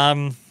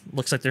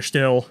 Looks like they're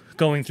still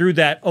going through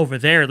that over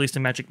there, at least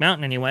in Magic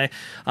Mountain anyway.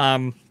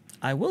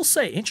 I will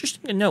say,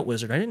 interesting to note,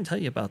 Wizard, I didn't tell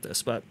you about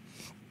this, but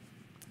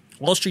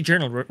Wall Street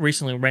Journal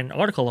recently read an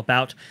article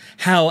about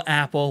how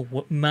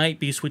Apple might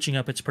be switching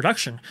up its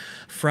production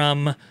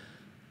from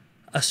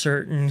a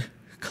certain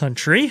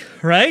country,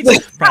 right?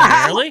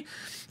 Primarily.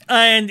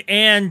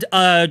 And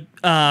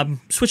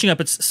switching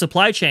up its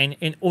supply chain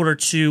in order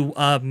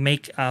to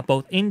make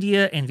both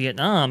India and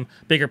Vietnam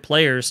bigger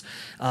players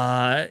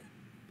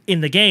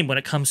in the game when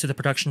it comes to the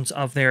productions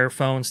of their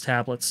phones,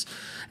 tablets,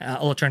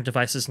 electronic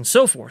devices, and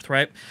so forth,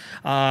 right?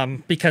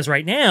 Because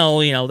right now,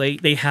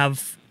 they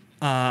have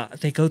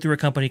they go through a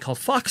company called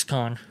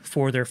Foxconn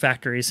for their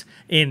factories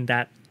in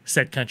that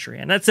said country,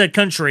 and that said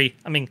country,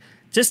 I mean,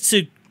 just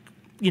to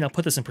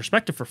put this in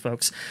perspective for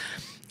folks.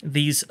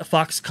 These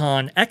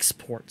Foxconn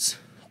exports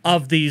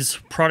of these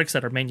products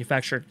that are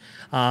manufactured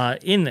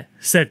in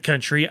said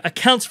country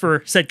accounts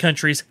for said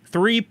country's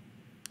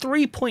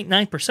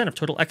 3.9% of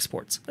total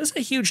exports. That's a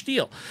huge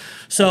deal.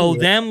 So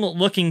them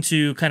looking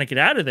to kind of get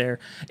out of there,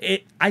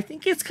 I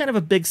think it's kind of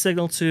a big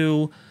signal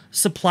to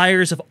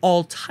suppliers of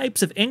all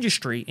types of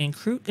industry,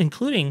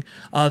 including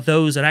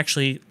those that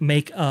actually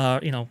make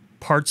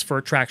parts for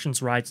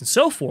attractions, rides, and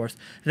so forth.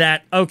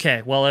 That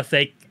okay, well,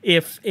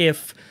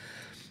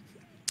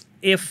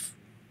 if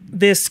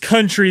this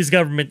country's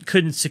government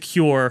couldn't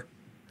secure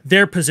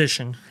their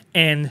position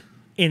and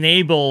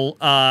enable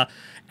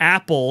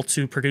Apple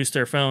to produce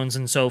their phones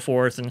and so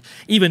forth, and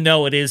even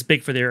though it is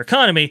big for their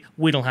economy,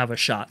 we don't have a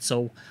shot.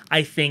 So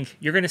I think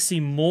you're going to see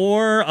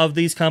more of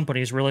these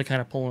companies really kind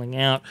of pulling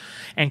out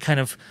and kind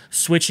of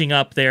switching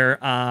up their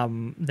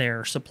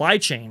supply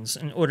chains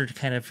in order to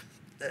kind of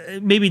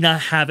maybe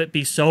not have it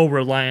be so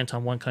reliant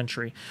on one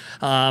country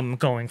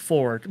going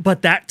forward.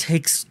 But that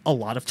takes a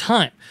lot of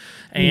time.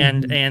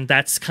 And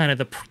that's kind of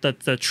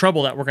the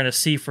trouble that we're going to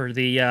see for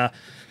the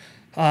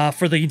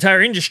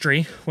entire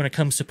industry when it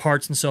comes to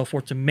parts and so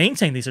forth to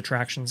maintain these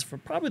attractions for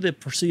probably the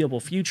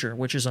foreseeable future,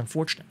 which is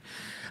unfortunate.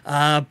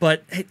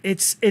 But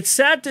it's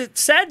sad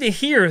to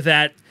hear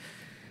that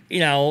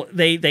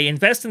they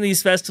invest in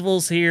these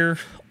festivals here,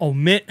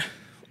 omit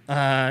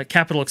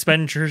capital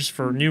expenditures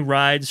for new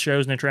rides,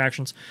 shows, and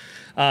attractions.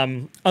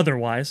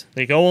 Otherwise,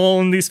 they go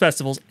on these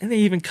festivals and they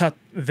even cut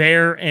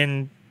there,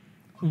 and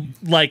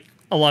like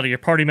a lot of your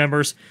party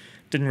members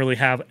didn't really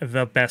have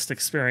the best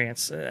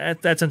experience.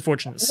 That's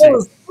unfortunate to see. It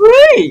was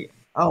free!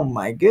 Oh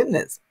my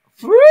goodness.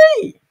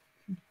 Free!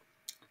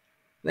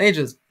 They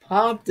just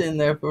popped in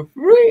there for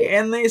free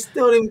and they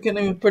still couldn't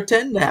even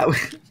pretend that.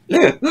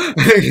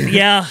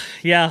 Yeah.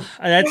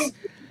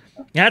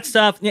 That's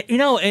tough.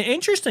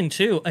 Interesting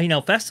too.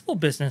 Festival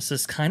business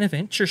is kind of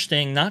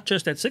interesting, not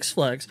just at Six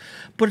Flags,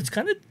 but it's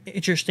kind of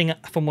interesting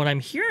from what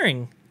I'm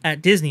hearing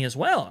at Disney as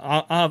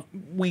well.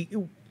 We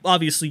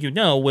obviously,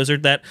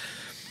 Wizard, that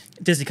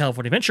Disney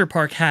California Adventure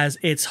Park has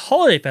its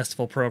holiday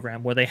festival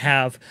program where they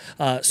have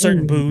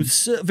certain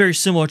booths very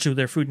similar to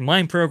their Food and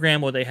Wine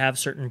program, where they have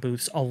certain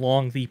booths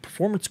along the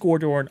performance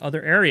corridor and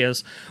other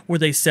areas where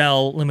they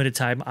sell limited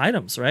time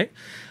items, right?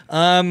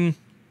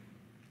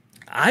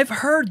 I've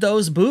heard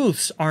those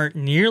booths aren't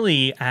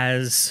nearly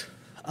as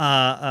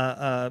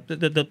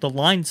the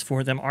lines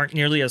for them aren't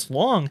nearly as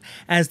long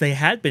as they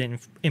had been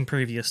in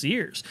previous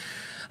years.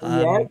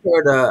 Yeah, I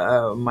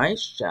heard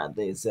Mice Chat.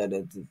 They said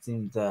it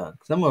seemed some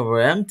of them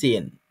were empty,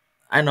 and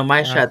I know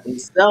Mice Wow. Chat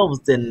themselves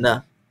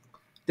didn't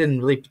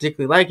really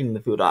particularly like any of the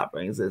food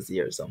offerings this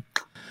year. So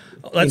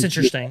Oh, that's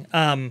interesting.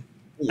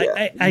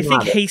 yeah, I think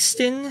not it.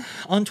 Haston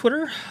on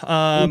Twitter,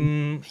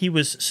 he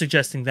was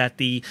suggesting that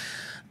the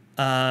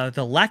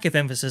lack of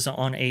emphasis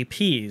on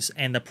APs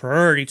and the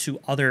priority to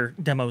other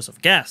demos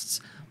of guests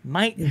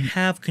might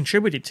have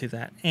contributed to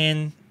that.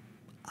 And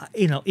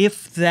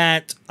if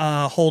that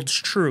holds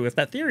true, if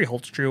that theory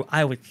holds true,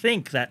 I would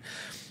think that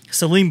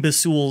Salim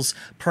Basul's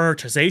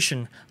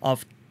prioritization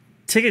of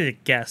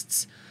ticketed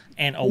guests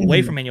and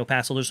away from annual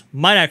pass holders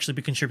might actually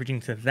be contributing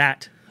to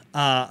that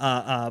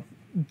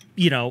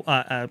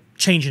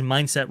change in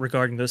mindset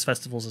regarding those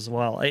festivals as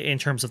well, in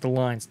terms of the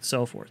lines and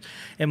so forth.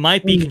 It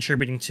might be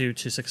contributing to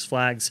Six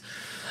Flags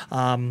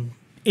in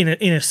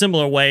a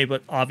similar way,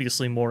 but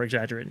obviously more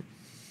exaggerated.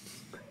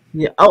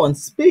 Yeah. Oh, and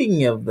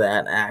speaking of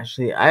that,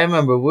 actually, I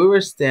remember we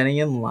were standing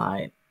in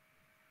line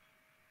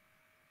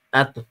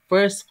at the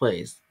first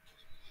place.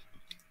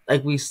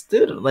 Like we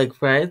stood like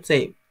for I'd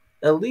say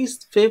at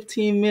least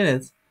 15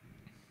 minutes.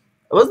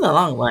 It wasn't a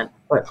long line,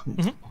 but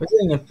we're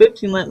sitting in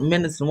 15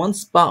 minutes in one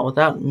spot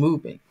without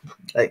moving.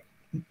 Like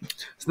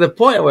to the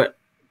point where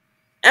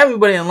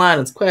everybody in line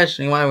is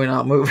questioning why we're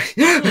not moving.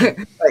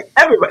 Like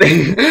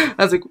everybody. I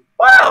was like,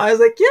 wow. I was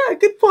like, yeah,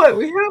 good point.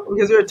 We have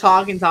because we were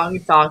talking. Then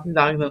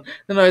I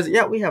was like,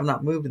 yeah, we have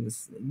not moved in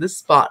this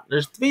spot.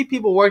 There's 3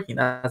 people working.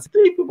 That's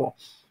 3 people,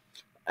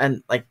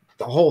 and like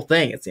the whole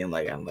thing, it seemed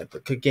like on like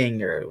the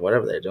cooking or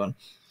whatever they're doing,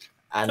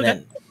 and Okay.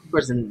 then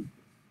person,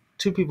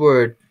 2 people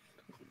were,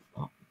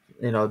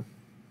 you know,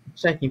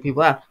 checking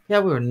people out. Yeah,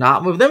 we were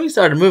not moving. Then we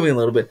started moving a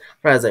little bit.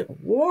 But I was like,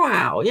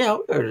 wow, yeah,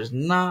 we were just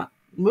not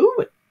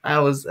moving. I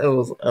was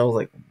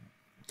like,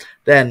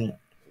 then,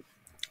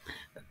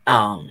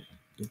 um,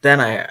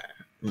 then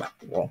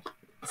well,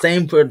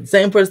 same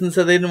person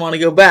said they didn't want to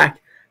go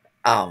back.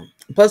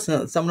 Plus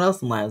someone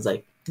else in line was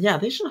like, yeah,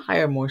 they should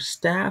hire more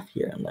staff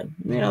here. I'm like,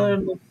 they're a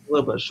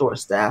little bit short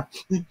staff.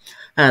 And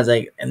I was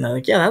like, and they're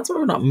like, yeah, that's why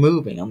we're not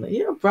moving. I'm like,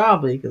 yeah,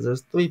 probably because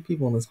there's 3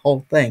 people in this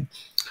whole thing.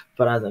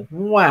 But I was like,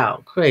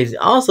 wow, crazy.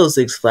 Also,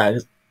 Six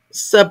Flags,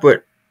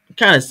 separate,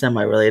 kind of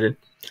semi-related.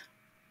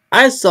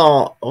 I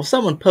saw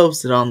someone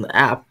posted on the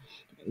app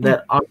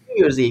that on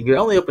New Year's Eve you're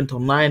only open till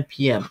 9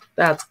 p.m.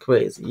 That's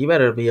crazy. You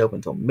better be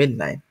open till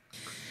midnight.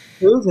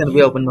 Who's gonna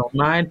be open till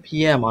 9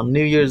 p.m. on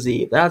New Year's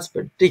Eve? That's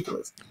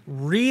ridiculous.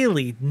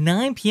 Really?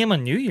 9 p.m.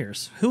 on New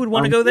Year's? Who would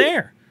want to go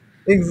there?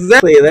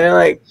 Exactly. They're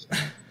like,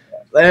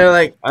 are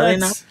they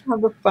not That's gonna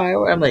have the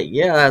fireworks? I'm like,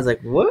 yeah. I was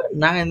like, what?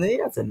 9?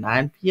 That's at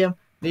 9 p.m.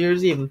 New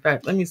Year's Eve. In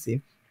fact, let me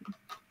see.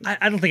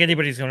 I don't think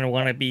anybody's going to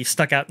want to be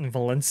stuck out in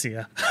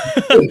Valencia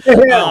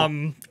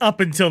Yeah.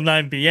 up until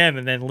 9 p.m.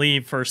 and then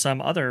leave for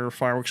some other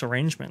fireworks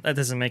arrangement. That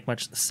doesn't make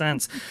much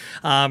sense.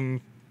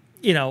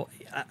 You know,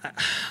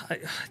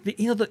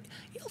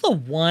 the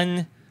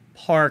one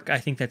park I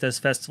think that does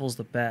festivals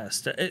the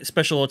best,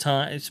 special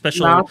time,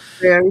 special. Not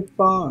very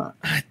fun.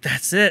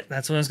 That's it.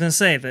 That's what I was going to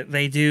say. That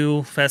they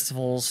do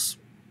festivals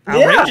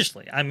Yeah.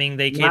 outrageously. I mean,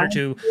 they cater Not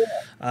to,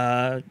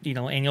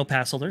 annual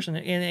pass holders, and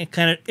it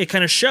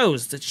kind of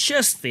shows that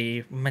just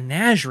the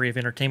menagerie of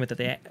entertainment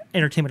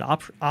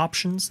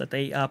options that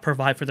they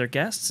provide for their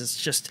guests is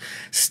just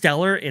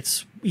stellar.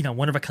 It's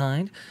one of a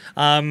kind.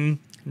 Better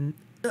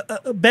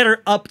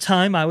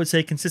uptime, I would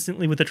say,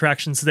 consistently with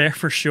attractions there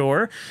for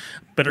sure.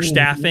 Better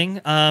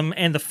staffing,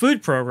 and the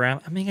food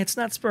program. I mean, it's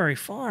Knott's Berry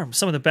Farm,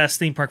 some of the best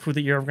theme park food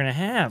that you're ever going to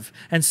have.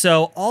 And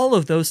so all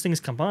of those things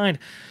combined,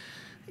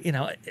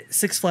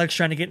 Six Flags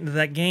trying to get into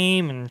that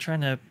game and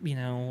trying to,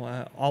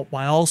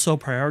 while also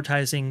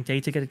prioritizing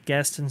day-to-day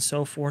guests and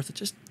so forth, it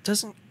just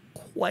doesn't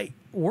quite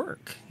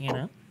work,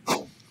 Yeah.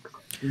 Were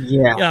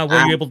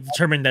you able to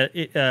determine that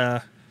it,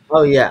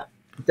 Oh yeah,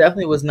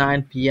 definitely was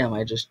 9 p.m.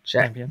 I just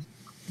 9 checked. p.m.?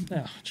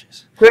 Oh,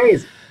 jeez.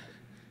 Crazy.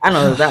 I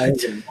don't know if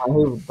that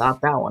who thought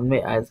that one.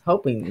 I was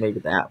hoping maybe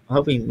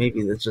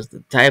that's just a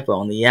typo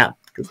on the app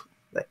because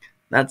like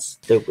that's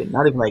stupid.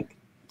 Not even like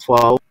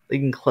 12. They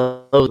can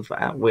close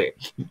that way.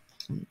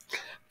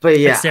 But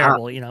yeah, It's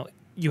terrible.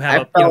 You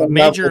have I fell a in love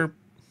major. with.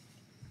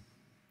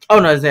 Oh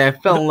no, I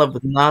fell in love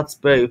with Knott's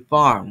Berry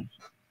Farm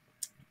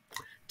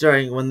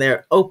during when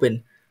they're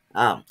open.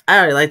 I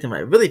already liked them. I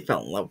really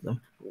fell in love with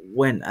them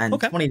when in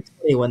Okay.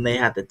 2020 when they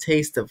had the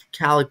taste of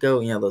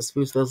Calico. Those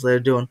food festivals they're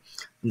doing,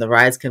 and the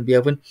rides can be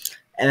open.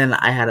 And then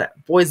I had a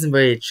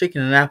boysenberry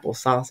chicken and apple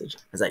sausage. I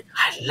was like,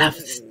 I love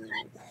this.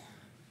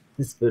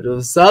 This food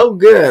was so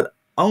good.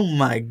 Oh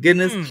my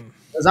goodness!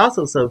 It was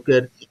also so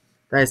good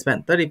that I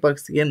spent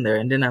 $30 to get in there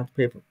and didn't have to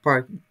pay for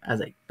parking. I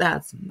was like,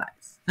 that's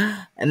nice.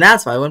 And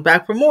that's why I went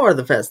back for more of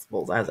the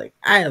festivals. I was like,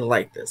 I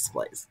like this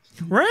place.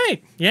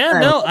 Right. Yeah.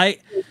 No. I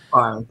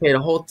Paid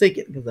a whole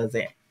ticket because I was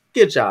like,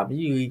 good job.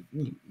 You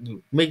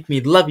make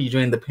me love you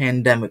during the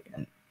pandemic,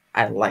 and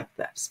I like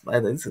that.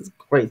 This is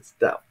great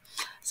stuff.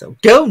 So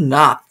go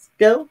Knott's.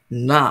 Go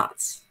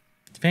Knott's.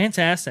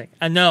 Fantastic.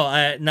 I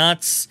know.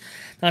 Knott's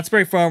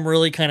Berry Farm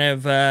really kind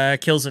of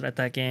kills it at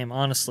that game.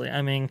 Honestly,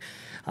 I mean,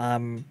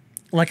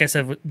 like I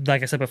said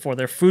before,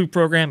 their food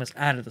program is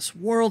out of this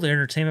world. Their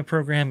entertainment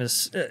program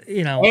is,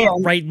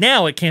 And right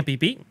now it can't be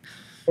beaten.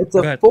 it's Go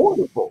ahead.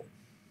 affordable.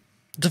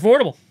 It's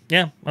affordable,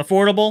 yeah,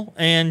 affordable,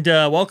 and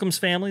welcomes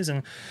families,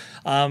 and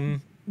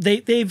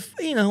they've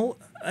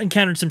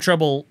encountered some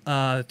trouble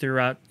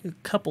throughout a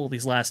couple of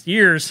these last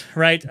years,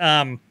 right?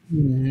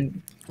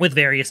 With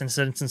various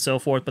incidents and so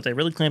forth, but they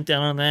really clamped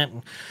down on that.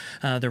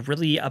 And, they're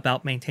really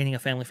about maintaining a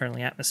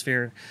family-friendly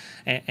atmosphere,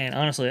 and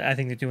honestly, I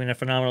think they're doing a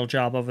phenomenal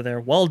job over there.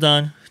 Well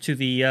done to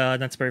the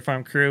Knott's Berry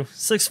Farm crew.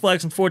 Six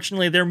Flags,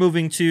 unfortunately, they're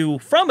moving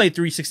from a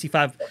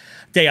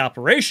 365-day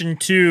operation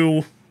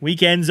to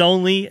weekends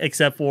only,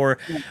 except for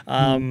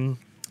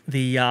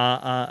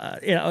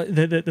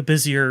the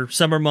busier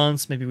summer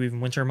months, maybe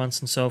even winter months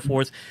and so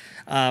forth.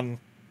 Going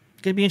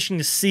to be interesting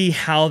to see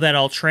how that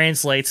all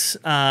translates,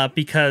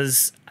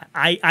 because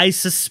I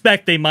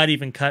suspect they might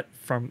even cut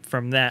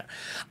from that.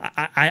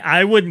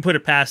 I wouldn't put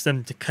it past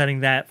them to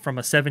cutting that from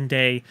a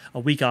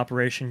 7-day-a-week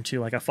operation to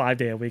like a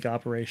 5-day-a-week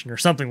operation or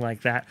something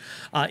like that,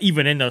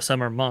 even in those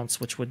summer months,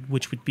 which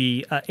would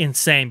be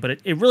insane. But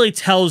it really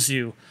tells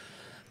you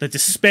the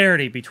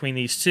disparity between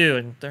these two,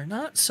 and they're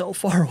not so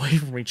far away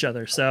from each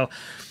other. So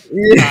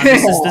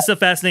this is a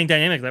fascinating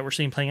dynamic that we're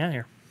seeing playing out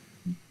here.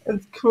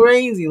 It's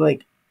crazy.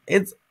 Like,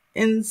 it's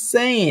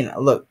insane.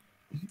 Look,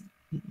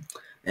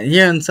 and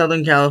here in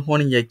Southern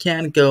California, you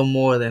can't go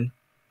more than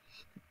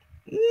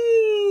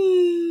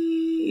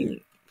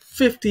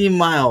 50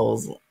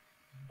 miles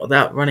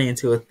without running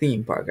into a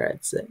theme park,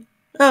 I'd say.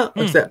 Oh,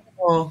 except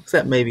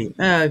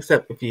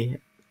if you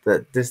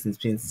the distance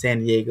between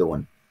San Diego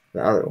and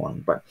the other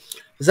one. But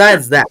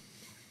besides that,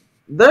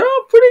 they're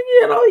all pretty.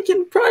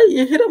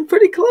 You hit them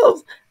pretty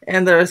close,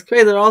 and they're as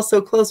crazy. They're all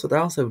so close, but they're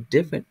also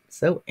different.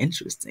 So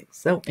interesting.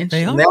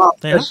 They are.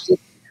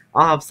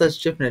 All have such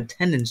different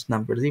attendance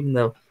numbers, even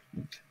though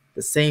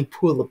the same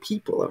pool of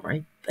people are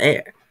right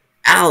there.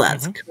 Oh,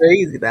 that's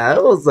crazy.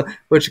 That was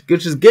which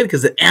is good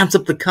because it amps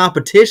up the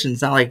competition.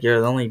 It's not like you're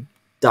the only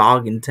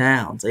dog in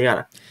town, so you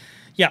gotta.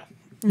 Yeah,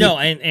 no,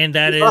 and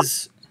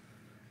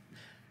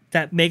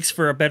that makes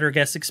for a better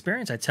guest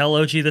experience. I tell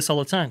OG this all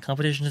the time.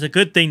 Competition is a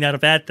good thing, not a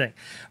bad thing,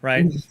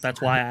 right?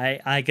 That's why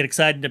I get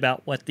excited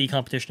about what the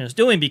competition is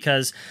doing,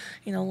 because,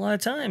 a lot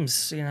of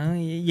times,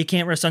 you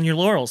can't rest on your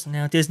laurels.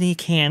 Now, Disney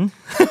can,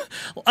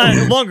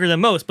 longer than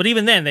most, but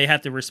even then, they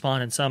have to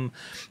respond in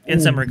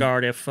some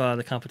regard if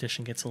the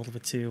competition gets a little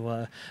bit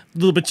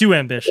too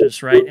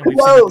ambitious, right? And we've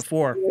seen that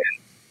before.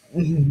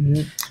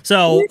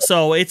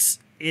 So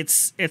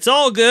it's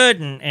all good,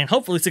 and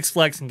hopefully Six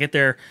Flags can get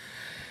their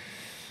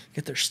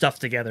stuff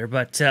together,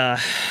 but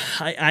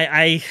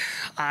I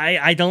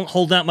don't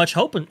hold out much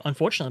hope,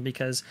 unfortunately,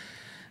 because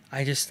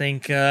I just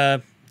think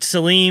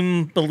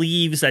Salim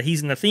believes that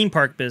he's in the theme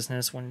park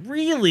business when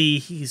really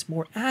he's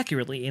more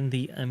accurately in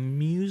the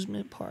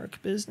amusement park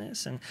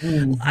business. And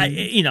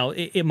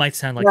it might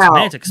sound like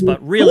semantics,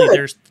 but really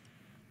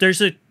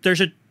there's a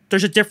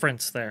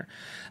difference there.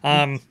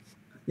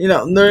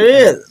 There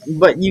is,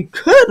 but you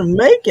could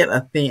make it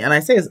a theme, and I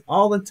say this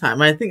all the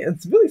time. I think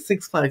it's really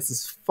Six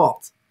Flags'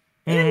 fault.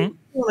 And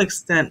to an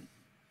extent,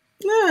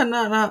 I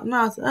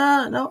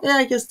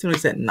guess to an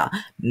extent,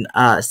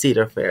 not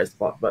Cedar Fair's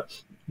fault, but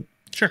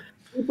sure.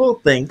 People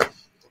think,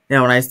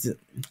 when I used to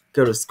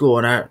go to school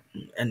and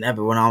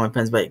everyone, all my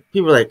friends,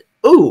 people are like,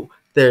 "Ooh,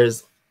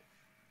 there's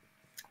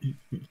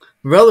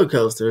roller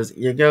coasters.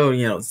 You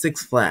go,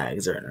 Six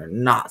Flags or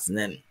Knott's, and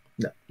then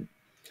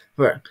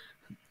for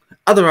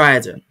other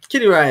rides or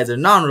kiddie rides or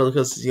non-roller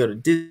coasters, you go to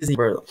Disney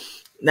World."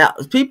 Now,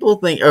 people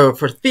think, or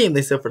for theme,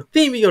 they say for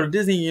theme, you go to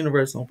Disney,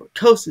 Universal. For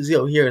coasters, you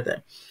go here or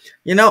there.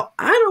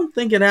 I don't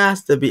think it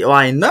has to be. Well,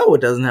 I know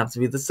it doesn't have to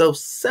be. They're so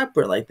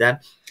separate like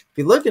that. If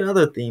you look at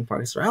other theme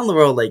parks around the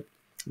world, like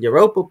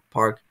Europa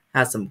Park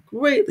has some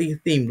greatly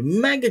themed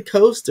mega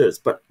coasters,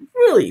 but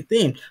really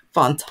themed.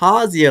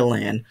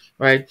 Phantasialand,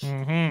 right,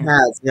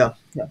 has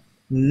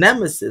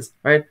Nemesis,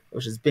 right,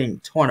 which is being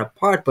torn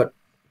apart, but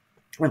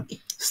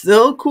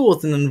still cool.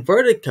 It's an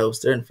inverted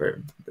coaster, and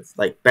it's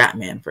like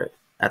Batman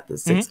at the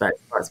Six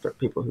Flags parks for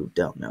people who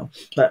don't know.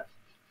 But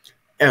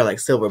or like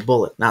Silver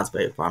Bullet, Knott's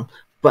Berry Farm.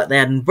 But they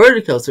had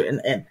inverted coaster,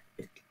 and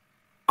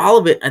all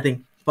of it, I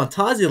think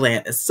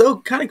Phantasialand is so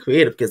kind of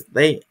creative because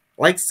they,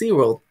 like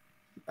SeaWorld,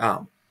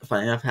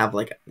 funny enough, have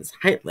like this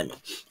height limit.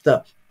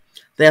 So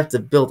they have to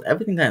build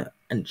everything kind of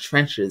in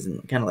trenches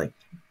and kind of like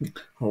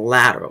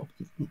lateral.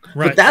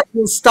 Right. But that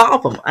will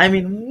stop them. I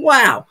mean,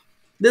 wow.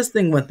 This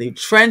thing went through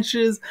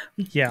trenches,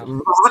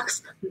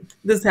 rocks.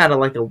 This had a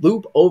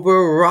loop over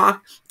a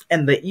rock.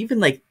 And they even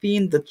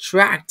themed the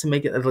track to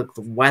make it look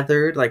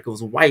weathered, like it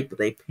was white, but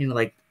they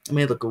painted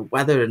made it look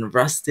weathered and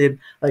rusted.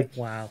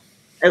 Wow!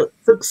 It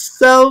looked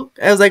so.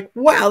 I was like,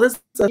 wow, this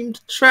is a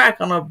themed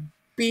track on a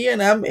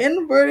B&M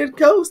inverted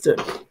coaster.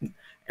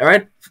 All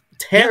right,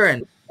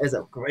 Terran is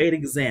a great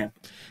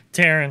example.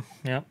 Terran,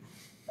 yep.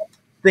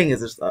 thing is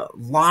there's a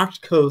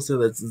launch coaster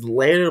that's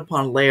layered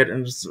upon layered,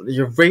 and just,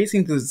 you're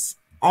racing through this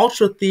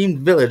ultra themed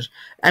village.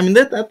 I mean,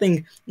 that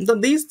thing,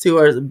 these two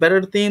are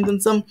better themed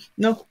than some,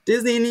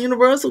 Disney and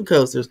Universal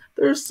coasters.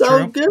 They're so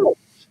True. good,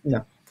 you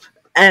know.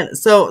 And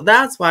so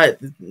that's why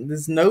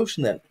this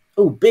notion that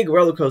big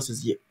roller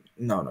coasters, you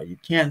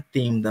can't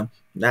theme them.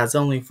 That's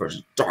only for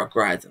dark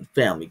rides and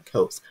family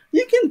coasts.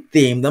 You can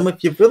theme them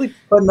if you really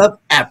put enough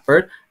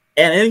effort,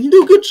 and you can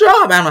do a good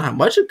job. I don't know how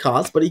much it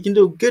costs, but you can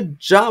do a good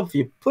job if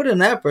you put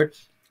in effort.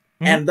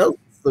 And those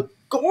look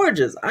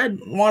gorgeous. I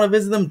want to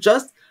visit them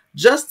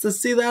just to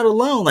see that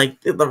alone,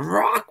 like the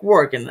rock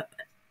work and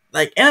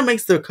it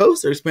makes the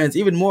coaster experience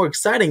even more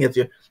exciting if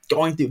you're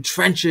going through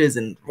trenches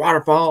and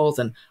waterfalls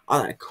and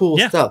all that cool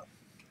stuff.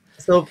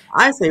 So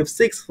I say if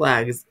Six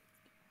Flags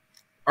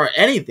or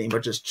anything,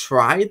 but just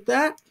tried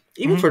that,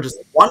 even for just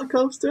one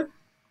coaster,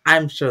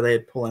 I'm sure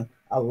they'd pull in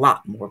a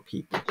lot more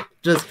people.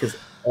 Just because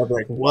they'll be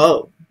like,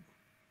 whoa,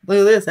 look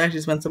at this, I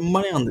actually spent some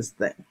money on this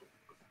thing.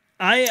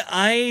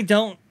 I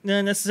don't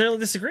necessarily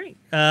disagree,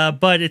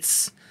 but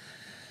it's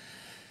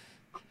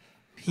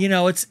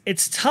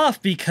it's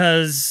tough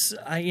because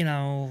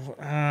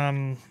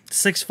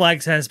Six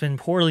Flags has been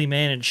poorly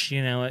managed.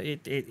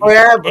 It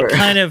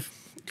kind of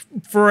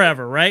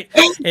forever, right?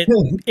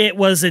 It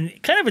was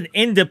kind of an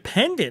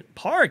independent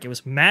park. It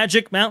was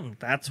Magic Mountain.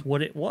 That's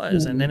what it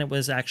was. And then it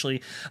was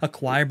actually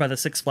acquired by the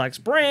Six Flags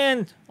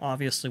brand.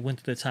 Obviously went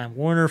through the Time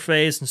Warner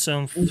phase and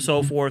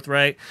so forth,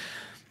 right?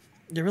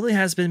 It really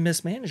has been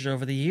mismanaged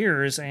over the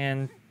years,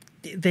 and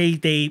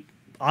they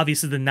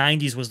obviously the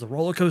 90s was the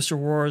roller coaster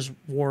wars,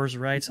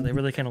 right? So they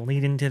really kind of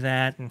leaned into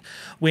that and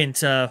went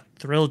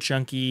thrill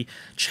junkie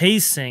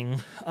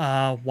chasing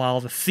while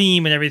the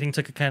theme and everything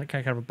took a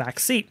kind of a back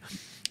seat.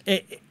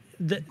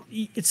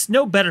 It's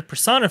no better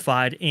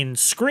personified in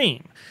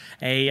Scream,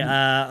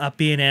 a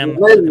B&M,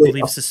 I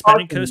believe,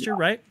 suspended coaster,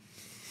 right?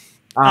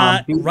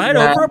 Right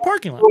over a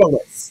parking lot.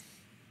 Floorless.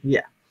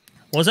 Yeah.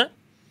 What was that?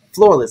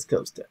 Floorless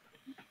coaster.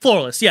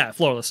 Floorless, yeah,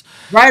 floorless.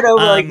 Right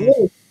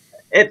over,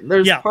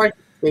 there's parking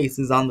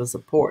spaces on the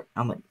support.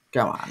 I'm like,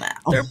 come on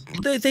now.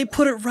 They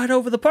put it right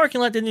over the parking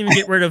lot. Didn't even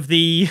get rid of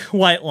the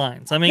white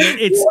lines. I mean,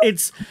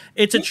 it's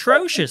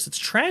atrocious. It's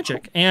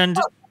tragic and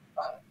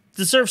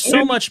deserves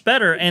so much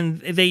better. And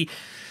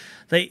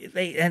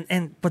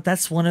but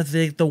that's one of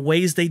the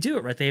ways they do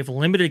it, right? They have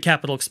limited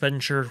capital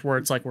expenditure where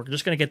it's like, we're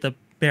just going to get the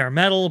bare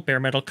metal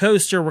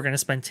coaster. We're going to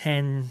spend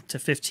 $10 to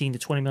 $15 to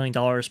 $20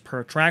 million per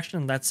attraction,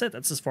 and that's it.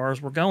 That's as far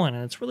as we're going.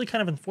 And it's really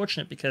kind of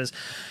unfortunate because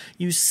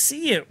you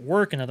see it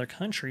work in other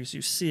countries.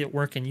 You see it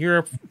work in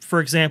Europe,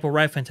 for example,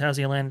 right?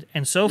 Fantasyland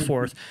and so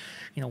forth.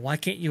 Why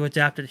can't you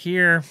adapt it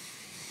here?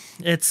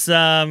 It's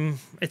a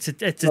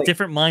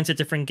different mindset,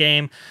 different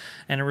game,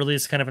 and it really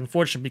is kind of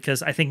unfortunate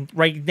because I think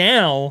right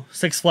now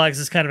Six Flags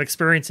is kind of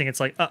experiencing, it's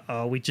like,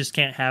 we just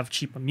can't have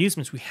cheap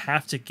amusements. We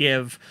have to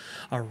give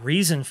a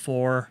reason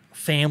for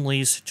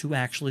families to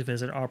actually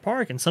visit our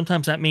park, and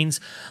sometimes that means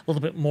a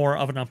little bit more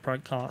of an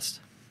upfront cost.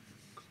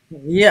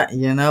 Yeah,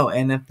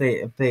 and if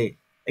they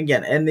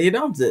again, and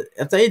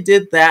if they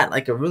did that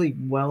like a really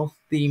well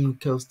themed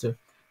coaster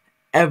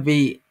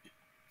every,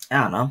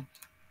 I don't know,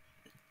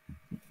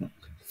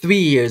 3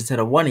 years instead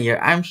of 1 year,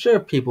 I'm sure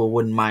people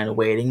wouldn't mind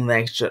waiting the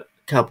extra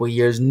couple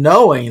years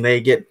knowing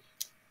they get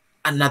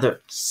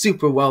another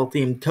super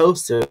well-themed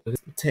coaster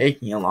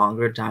taking a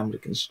longer time to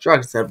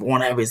construct instead of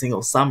one every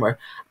single summer.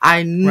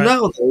 I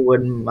know they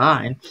wouldn't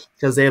mind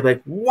because they're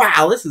like,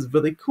 wow, this is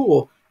really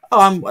cool.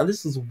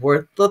 This is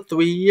worth the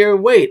 3-year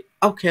wait.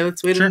 Okay,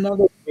 let's wait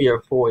another 3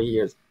 or 4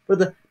 years for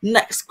the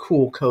next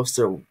cool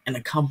coaster in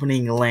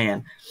accompanying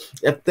land.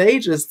 If they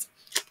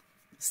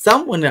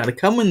someone got to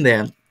come in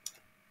there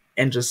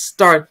and just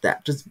start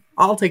that. Just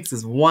all it takes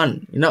is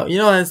one. How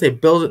they say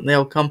build it and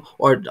they'll come,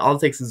 or all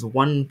it takes is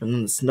one, and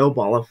then the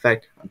snowball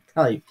effect. I'll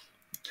tell you.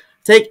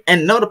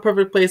 The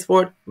perfect place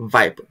for it?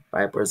 Viper.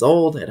 Viper is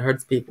old. It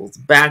hurts people's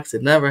backs.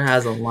 It never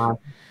has a line.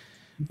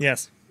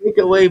 Yes. Take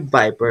away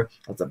Viper.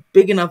 That's a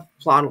big enough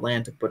plot of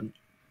land to put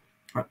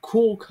a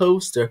cool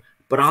coaster,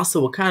 but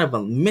also a kind of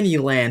a mini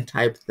land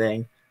type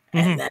thing.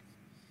 And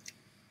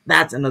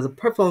that's a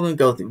perfect one to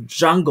go through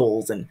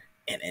jungles and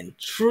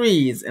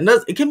trees, and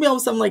it can be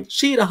almost something like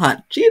Cheetah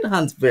Hunt. Cheetah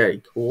Hunt's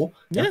very cool.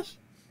 Yeah,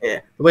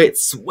 the way it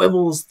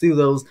swivels through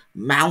those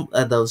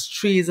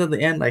trees at the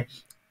end, like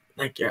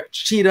you're a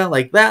cheetah,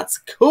 like that's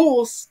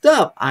cool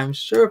stuff. I'm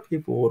sure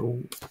people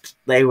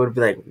would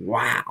be like,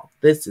 wow,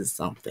 this is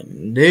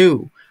something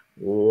new.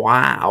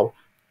 Wow,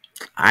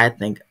 I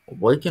think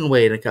we can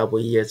wait a couple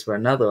of years for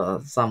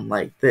another something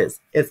like this.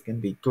 It's gonna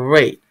be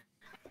great.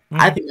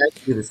 I think I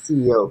should be the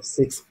CEO of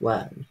Six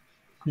Flags.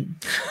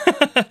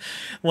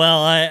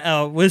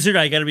 Well, Wizard,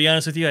 I got to be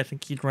honest with you. I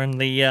think you'd run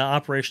the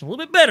operation a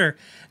little bit better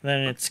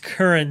than its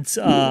current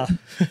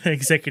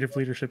executive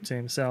leadership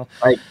team. So,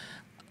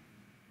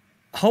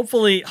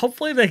 hopefully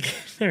they get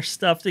their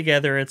stuff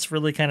together. It's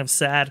really kind of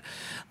sad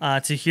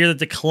to hear the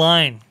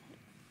decline,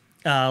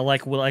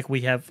 like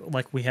we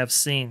have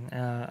seen.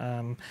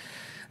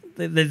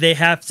 They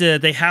have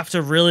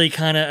to really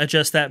kind of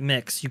adjust that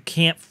mix. You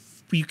can't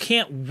you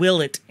can't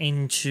will it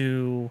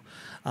into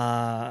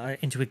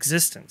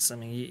existence. I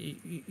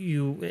mean,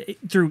 you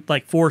through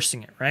like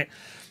forcing it, right?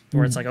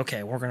 Where it's like,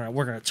 okay, we're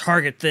gonna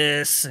target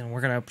this, and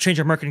we're gonna change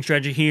our marketing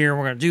strategy here.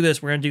 We're gonna do this.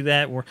 We're gonna do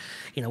that. We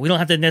don't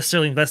have to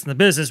necessarily invest in the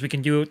business. We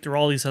can do it through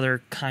all these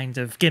other kind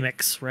of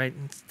gimmicks, right?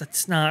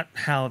 That's not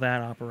how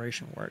that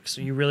operation works.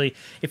 So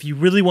if you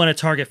really want to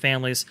target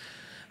families,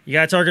 you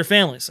gotta target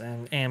families,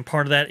 and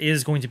part of that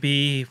is going to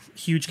be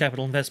huge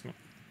capital investment,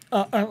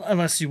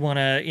 unless you want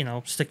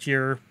to, stick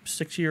to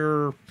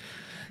your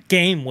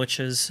game, which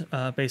is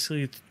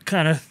basically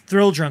kind of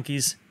thrill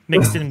junkies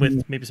mixed in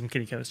with maybe some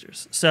kitty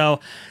coasters. So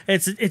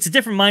it's a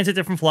different mindset,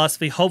 different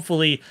philosophy.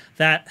 Hopefully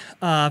that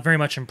very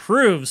much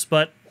improves.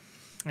 But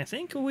I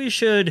think we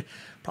should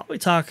probably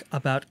talk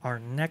about our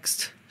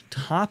next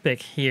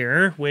topic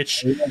here,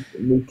 which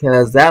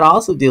because that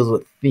also deals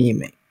with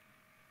theming.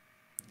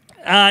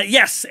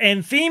 Yes,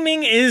 and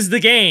theming is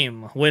the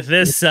game with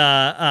this theme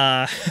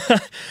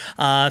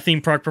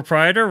park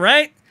proprietor,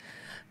 right?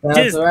 That's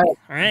Disney, right. all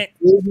right?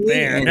 Disney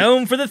They are and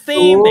known for the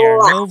theme. They are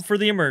known for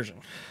the immersion.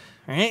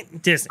 All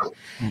right? Disney.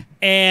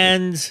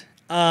 And,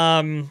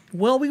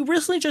 we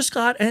recently just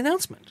got an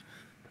announcement.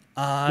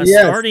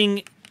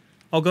 Starting...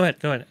 Oh, go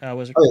ahead.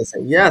 Was it... Okay, so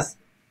yes.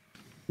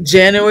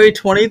 January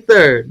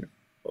 23rd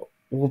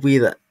will be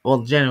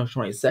January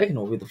 22nd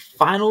will be the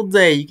final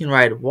day you can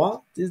ride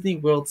Walt Disney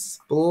World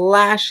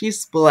Splashy.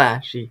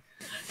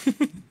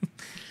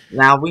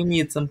 Now, we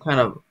need some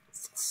kind of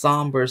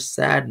somber,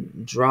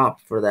 sad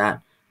drop for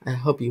that. I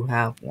hope you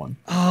have one.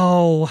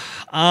 Oh,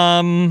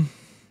 you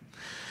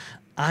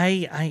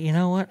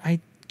know what? I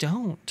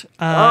don't.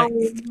 No.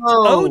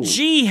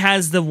 OG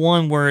has the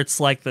one where it's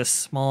like the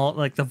small,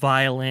 like the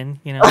violin,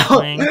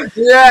 playing.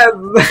 Yes,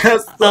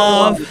 that's the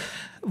one.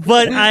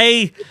 But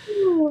I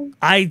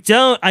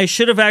don't. I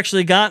should have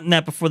actually gotten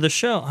that before the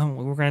show.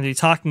 We're going to be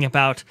talking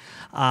about.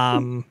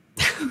 We're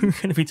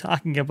going to be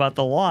talking about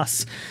the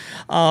loss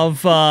of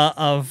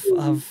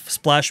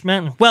Splash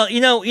Mountain. Well,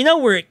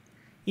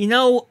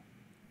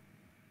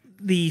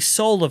 the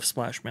soul of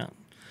Splash Mountain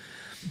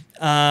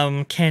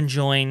can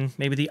join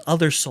maybe the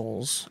other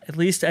souls, at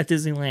least at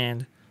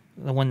Disneyland,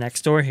 the one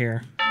next door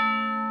here.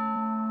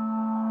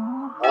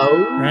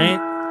 Oh, right?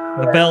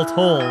 The bell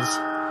tolls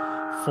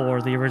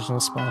for the original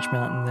Splash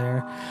Mountain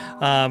there.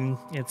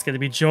 It's going to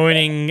be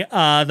joining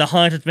the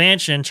Haunted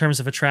Mansion in terms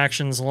of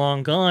attractions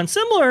long gone,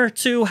 similar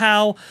to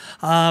how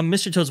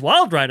Mr. Toad's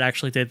Wild Ride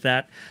actually did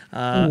that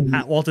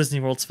at Walt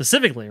Disney World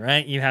specifically,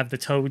 right? You have the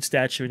Toad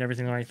statue and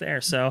everything right there.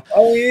 So,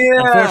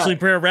 unfortunately,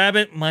 Brer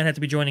Rabbit might have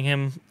to be joining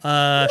him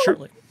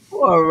shortly.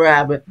 Poor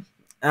Rabbit.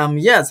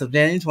 So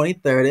January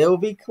 23rd, it will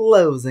be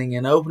closing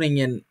and opening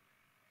in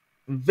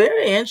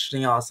very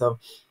interesting also.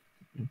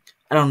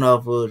 I don't know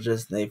if it was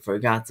just they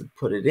forgot to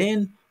put it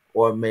in,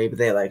 or maybe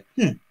they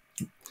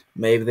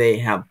maybe they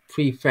have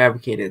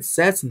prefabricated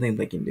sets and think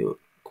they can do it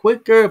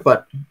quicker.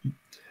 But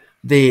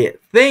the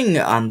thing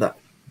on the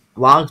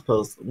blog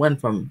post went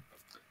from,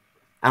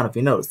 I don't know if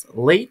you noticed,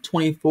 late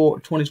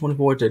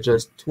 2024 to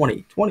just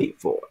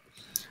 2024.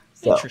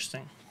 So,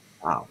 interesting.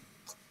 I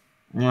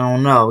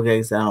don't know,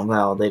 because I don't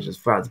know if they just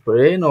forgot to put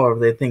it in, or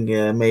if they think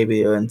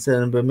maybe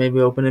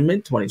open in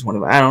mid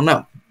 2025. I don't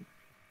know.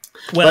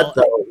 Well, but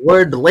the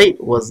word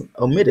late was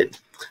omitted.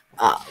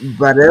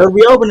 But it'll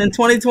be open in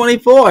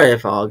 2024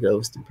 if all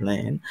goes to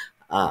plan.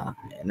 And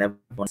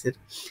everyone's it.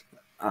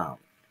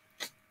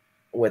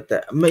 With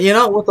the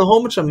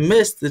whole bunch of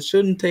mist, it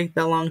shouldn't take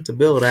that long to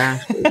build.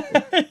 Actually,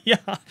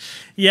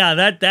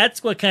 yeah.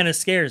 That's what kind of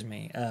scares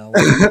me. How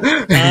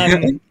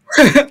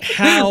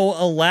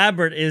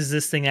elaborate is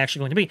this thing actually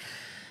going to be?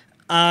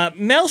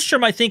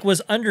 Maelstrom, I think,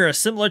 was under a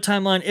similar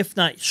timeline, if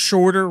not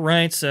shorter,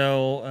 right?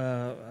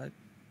 So.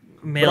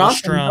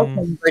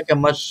 Maelstrom, like a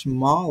much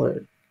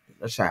smaller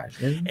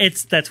attraction.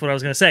 That's what I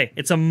was going to say.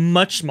 It's a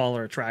much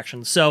smaller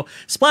attraction. So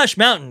Splash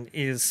Mountain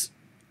is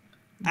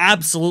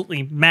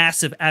absolutely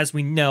massive, as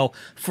we know,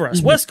 for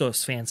us West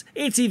Coast fans.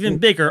 It's even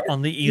bigger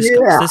on the East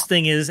Coast. This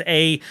thing is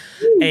a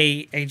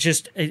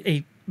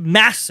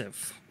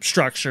massive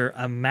structure,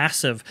 a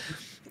massive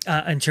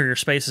interior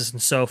spaces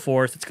and so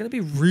forth. It's going to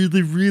be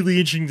really, really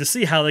interesting to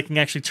see how they can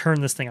actually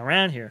turn this thing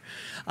around here.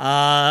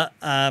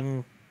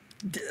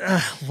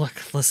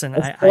 Look, listen.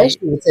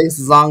 Especially it takes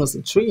as long as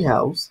the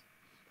treehouse,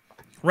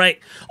 right?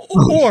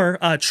 Or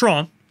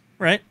Tron,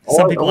 right?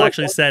 Some people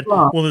actually said,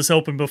 Tron. "Will this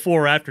open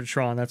before or after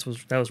Tron?" That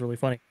was really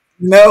funny.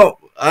 No,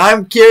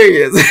 I'm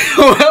curious.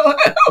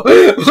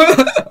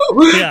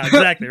 Yeah,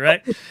 exactly,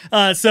 right.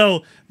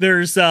 So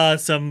there's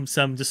some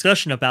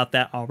discussion about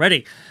that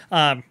already.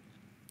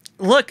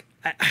 Look.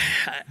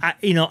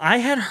 I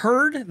had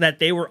heard that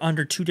they were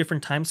under two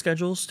different time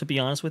schedules, to be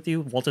honest with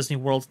you, Walt Disney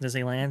World and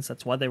Disneyland's.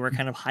 That's why they were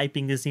kind of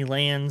hyping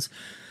Disneyland's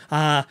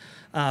for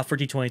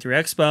D23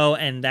 Expo,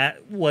 and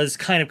that was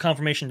kind of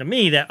confirmation to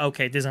me that,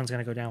 okay, Disneyland's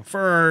going to go down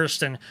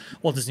first, and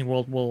Walt Disney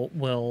World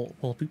will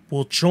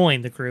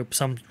join the group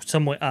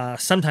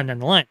sometime down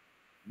the line.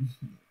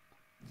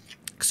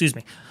 Excuse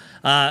me.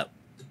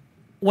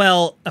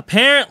 Well,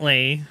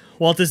 apparently,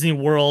 Walt Disney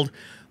World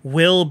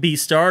will be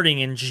starting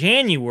in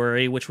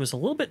January, which was a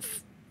little bit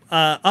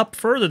up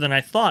further than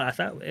I thought. I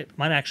thought it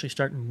might actually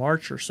start in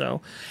March or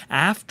so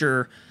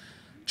after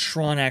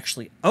Tron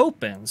actually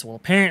opens. Well,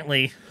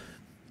 apparently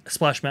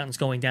Splash Mountain's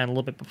going down a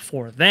little bit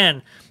before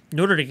then in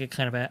order to get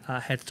kind of a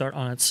head start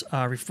on its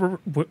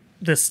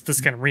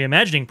this kind of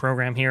reimagining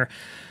program here.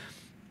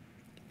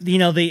 You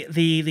know,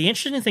 the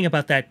interesting thing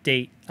about that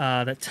date,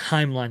 that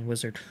timeline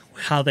wizard,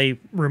 how they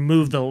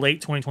removed the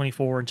late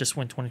 2024 and just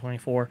went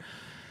 2024.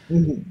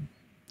 Mhm.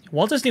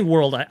 Walt Disney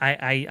World,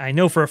 I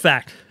know for a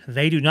fact,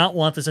 they do not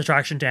want this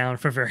attraction down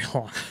for very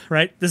long,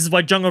 right? This is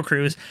why Jungle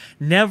Cruise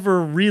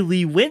never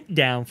really went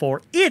down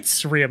for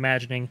its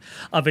reimagining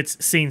of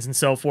its scenes and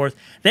so forth.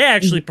 They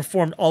actually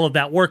performed all of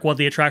that work while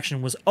the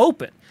attraction was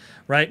open,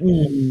 right?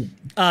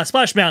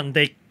 Splash Mountain,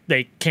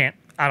 they can't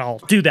at all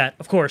do that,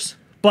 of course,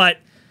 but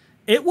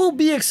it will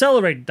be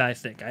accelerated, I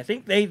think. I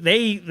think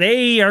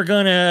they are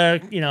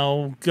gonna, you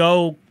know,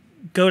 go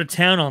to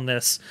town on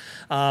this,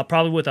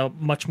 probably with a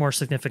much more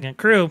significant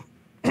crew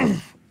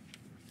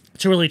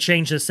to really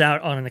change this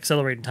out on an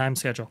accelerated time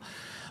schedule.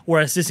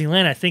 Whereas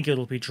Disneyland, I think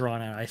it'll be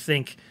drawn out. I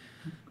think,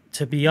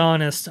 to be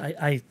honest,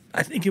 I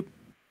think it.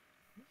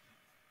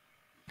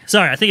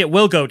 Sorry, I think it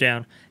will go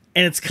down,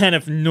 and it's kind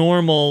of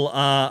normal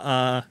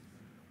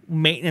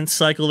maintenance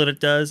cycle that it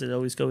does. It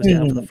always goes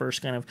down for the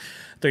first kind of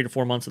 3 to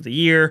 4 months of the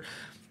year.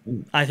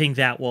 I think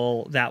that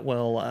will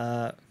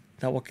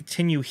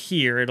continue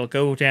here. It'll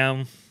go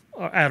down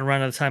at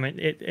around the time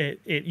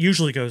it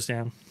usually goes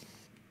down,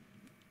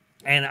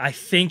 and I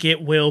think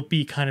it will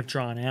be kind of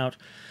drawn out,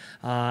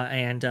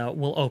 and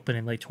will open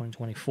in late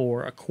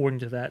 2024 according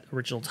to that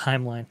original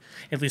timeline,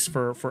 at least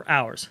for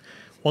ours.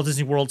 Walt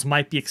Disney Worlds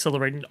might be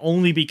accelerating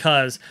only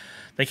because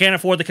they can't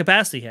afford the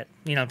capacity hit.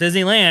 You know,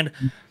 Disneyland,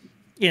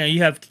 you know,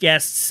 you have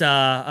guests.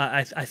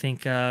 I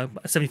think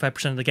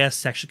 75% of the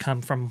guests actually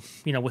come from,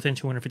 you know, within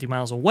 250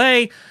 miles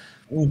away.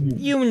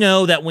 You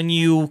know that when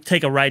you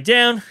take a ride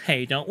down,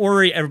 hey, don't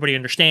worry, everybody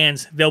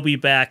understands. They'll be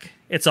back.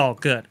 It's all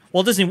good.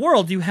 Well, Disney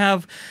World, you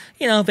have,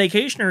 you know,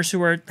 vacationers who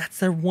that's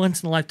their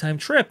once in a lifetime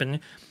trip, and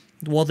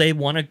well, they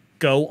want to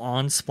go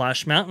on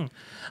Splash Mountain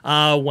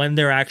when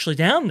they're actually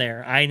down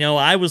there. I know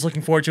I was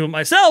looking forward to it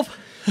myself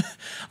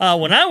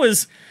when I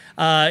was,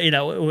 you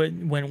know,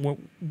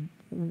 when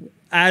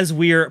as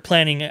we're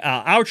planning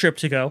our trip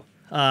to go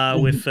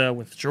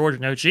with George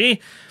and OG.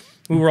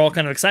 We were all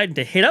kind of excited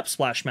to hit up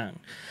Splash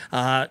Mountain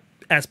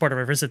as part of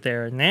our visit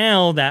there.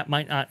 Now that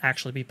might not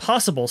actually be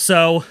possible.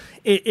 So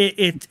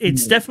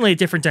it's definitely a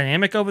different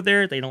dynamic over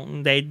there.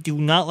 They do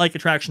not like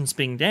attractions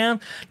being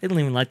down. They don't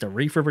even like the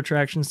refurb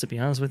attractions, to be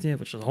honest with you,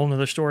 which is a whole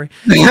nother story.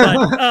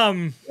 But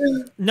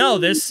no,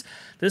 this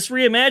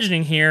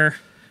reimagining here,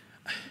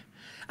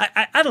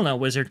 I don't know,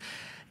 Wizard.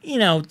 You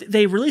know,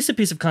 they released a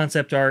piece of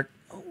concept art.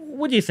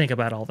 What do you think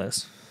about all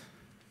this?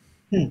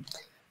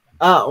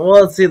 Well,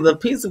 let's see, the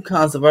piece of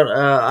concept art,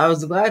 I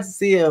was glad to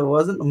see it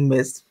wasn't a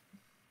mist.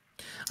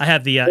 I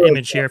have the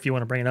image here if you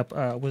want to bring it up,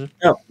 Wizard.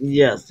 Oh,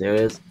 yes, there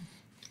is.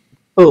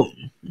 Boom.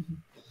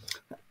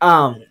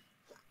 Glad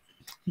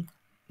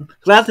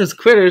there's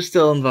critters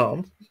still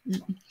involved.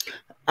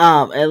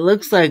 It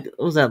looks like, what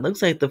was that?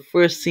 Looks like the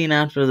first scene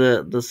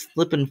after the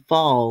Slip and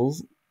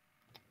Falls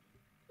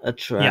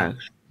attraction.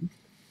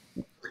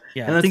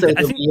 Yeah, and I think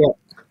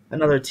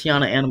another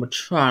Tiana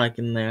animatronic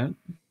in there.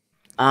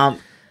 But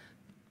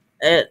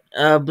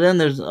then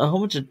there's a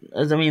whole bunch of,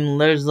 I mean,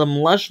 there's some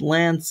lush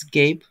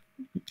landscape.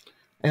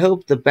 I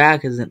hope the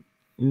back isn't.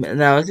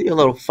 Now I see a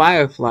little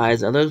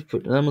fireflies. Are those?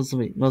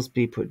 That must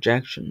be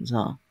projections,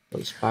 huh?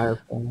 Those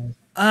fireflies.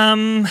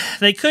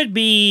 They could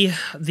be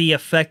the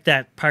effect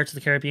that Pirates of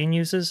the Caribbean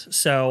uses.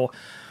 So,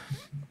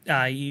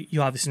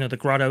 you obviously know the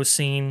grotto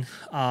scene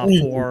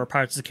for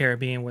Pirates of the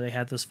Caribbean where they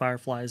had those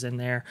fireflies in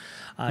there.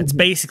 It's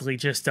basically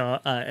just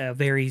a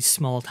very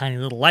small, tiny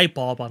little light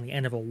bulb on the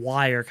end of a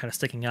wire kind of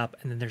sticking up,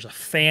 and then there's a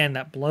fan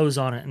that blows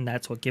on it, and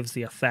that's what gives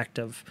the effect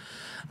of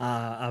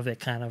it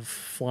kind of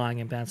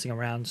flying and bouncing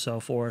around and so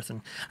forth.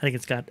 And I think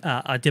it's got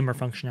a dimmer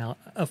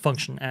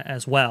function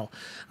as well.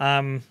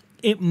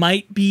 It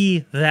might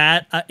be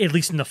that, at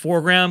least in the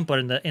foreground, but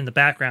in the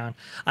background,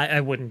 I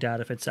wouldn't doubt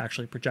if it's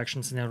actually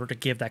projections in order to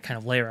give that kind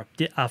of layer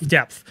of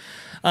depth.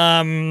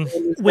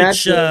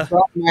 Which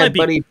my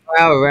buddy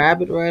Proud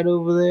Rabbit right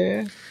over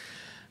there.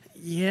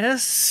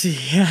 Yes,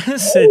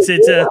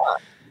 it's a.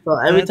 So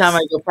every time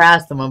I go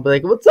past him, I'll be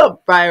like, "What's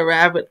up, Fire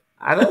Rabbit?"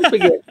 I don't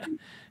forget.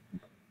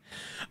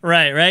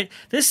 Right.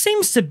 This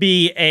seems to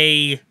be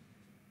a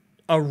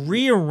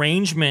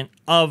rearrangement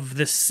of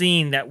the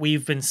scene that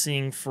we've been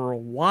seeing for a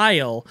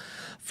while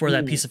for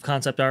that piece of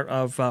concept art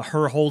of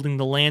her holding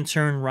the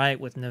lantern, right,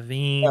 with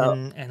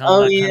Naveen and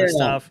all that kind of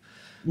stuff.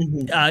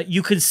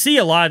 You could see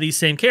a lot of these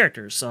same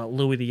characters.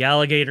 Louis the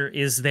alligator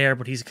is there,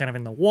 but he's kind of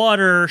in the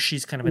water.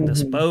 She's kind of in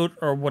this boat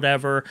or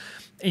whatever.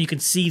 And you can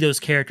see those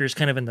characters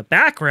kind of in the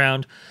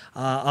background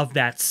of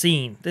that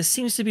scene. This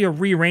seems to be a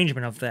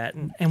rearrangement of that.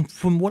 And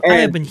from what I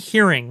have been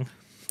hearing...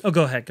 Oh,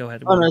 go ahead. I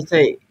want to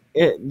say...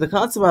 the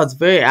concept art is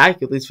very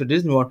accurate, at least for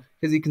Disney World,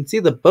 because you can see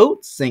the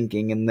boat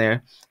sinking in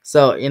there.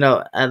 So, you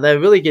know, they're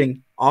really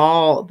getting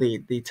all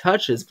the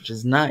touches, which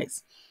is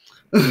nice.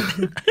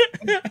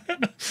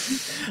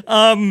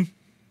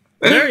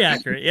 Very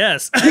accurate.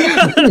 Yes.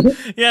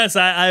 Yes.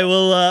 I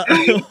will.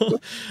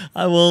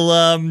 I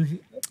will.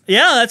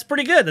 Yeah, that's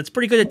pretty good. That's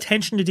pretty good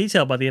attention to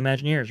detail by the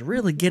Imagineers.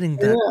 Really getting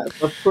that,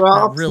 The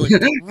props. really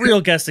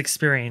real guest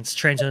experience,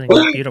 translating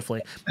that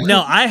beautifully.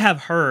 No, I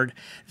have heard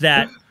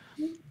that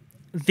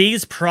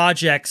these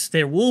projects,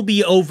 there will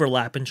be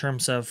overlap in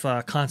terms of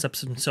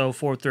concepts and so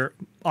forth. They're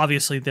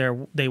obviously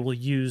they will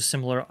use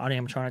similar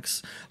audio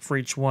animatronics for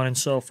each one and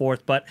so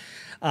forth, but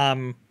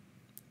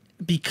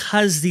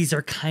because these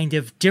are kind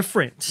of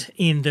different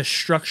in the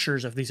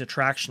structures of these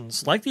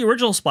attractions, like the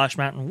original Splash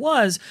Mountain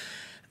was,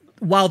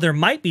 while there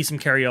might be some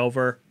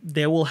carryover,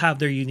 they will have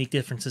their unique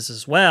differences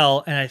as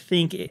well. And I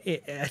think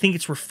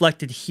it's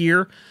reflected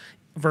here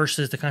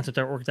versus the concept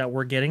artwork that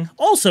we're getting.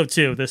 Also,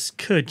 too, this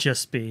could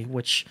just be,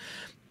 which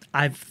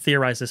I've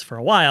theorized this for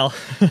a while,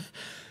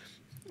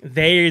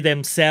 they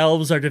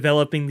themselves are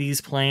developing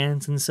these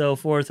plans and so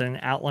forth and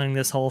outlining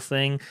this whole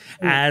thing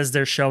as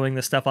they're showing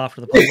the stuff off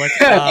to the public.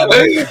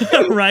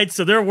 Right?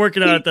 So they're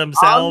working on it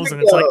themselves, and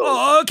it's like,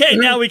 oh, okay,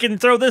 now we can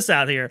throw this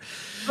out here.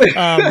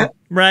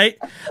 Right?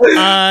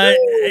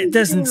 It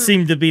doesn't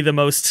seem to be the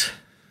most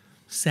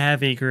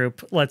savvy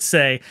group, let's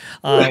say,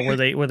 where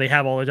they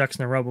have all the ducks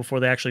in a row before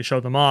they actually show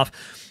them off.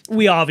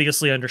 We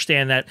obviously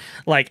understand that,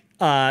 like,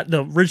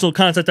 the original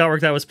concept artwork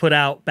that was put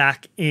out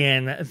back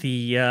in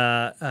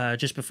the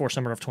just before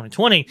summer of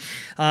 2020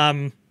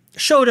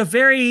 showed a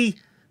very,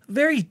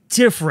 very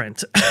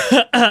different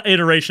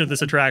iteration of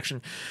this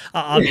attraction,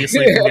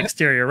 obviously from the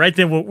exterior, right,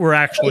 than what we're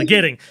actually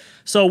getting.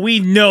 So we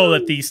know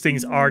that these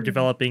things are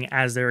developing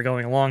as they're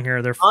going along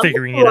here. They're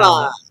figuring it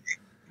out.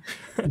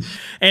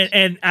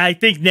 And I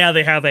think now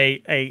they have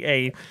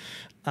a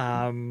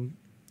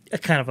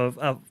kind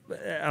of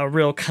a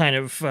real kind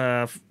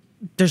of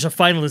there's a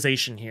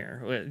finalization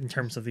here in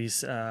terms of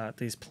these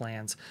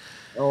plans.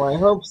 Oh, I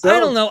hope so. I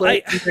don't know.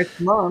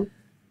 Next month.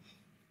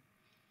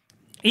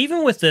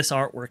 Even with this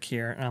artwork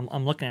here,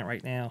 I'm looking at it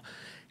right now,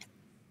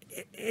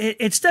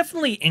 it's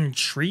definitely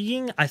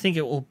intriguing. I think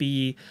it will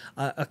be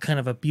a kind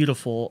of a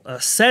beautiful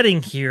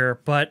setting here,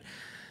 but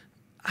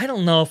I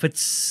don't know if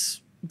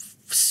it's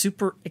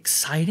super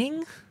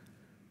exciting,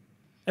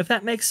 if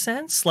that makes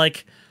sense.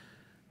 Like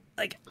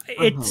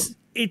it's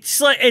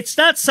like, it's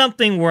not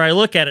something where I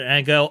look at it and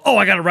I go, oh,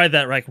 I gotta ride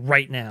that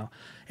right now.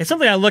 It's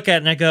something I look at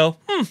and I go,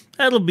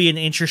 that'll be an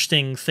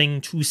interesting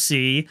thing to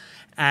see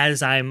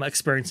as I'm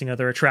experiencing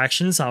other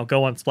attractions. I'll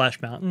go on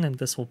Splash Mountain, and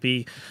this will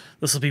be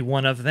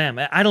one of them.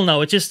 I don't know.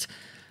 It just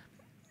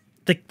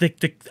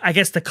I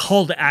guess the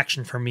call to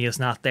action for me is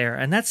not there,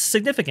 and that's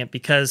significant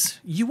because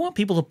you want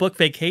people to book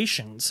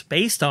vacations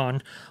based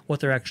on what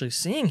they're actually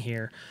seeing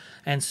here.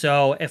 And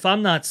so, if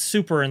I'm not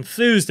super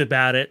enthused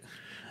about it,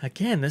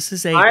 again, this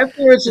is a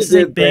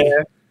big.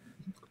 There.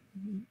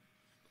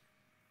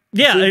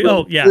 Yeah.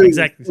 Oh, yeah.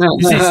 Exactly.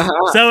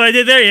 So I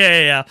did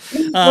there. Yeah.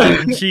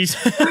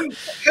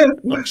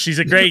 She's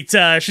a great.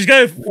 She's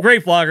got a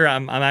great vlogger.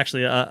 I'm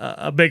actually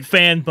a big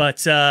fan,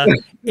 but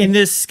in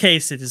this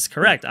case, it is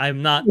correct.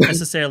 I'm not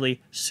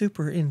necessarily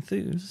super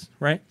enthused,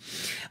 right?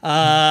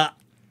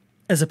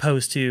 As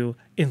opposed to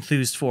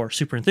enthused for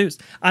super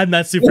enthused. I'm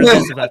not super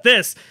enthused about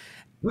this.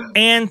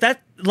 And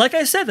that, like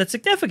I said, that's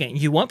significant.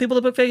 You want people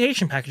to book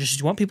vacation packages.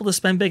 You want people to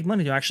spend big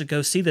money to actually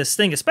go see this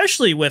thing,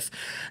 especially with,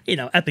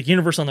 Epic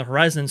Universe on the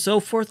horizon and so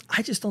forth.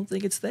 I just don't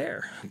think it's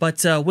there.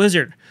 But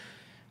Wizard,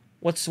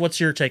 what's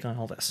your take on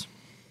all this?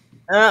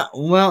 I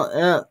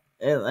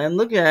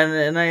look at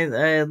it and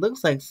it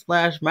looks like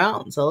Splash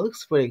Mountain, so it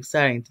looks pretty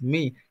exciting to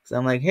me. Because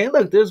I'm like, hey,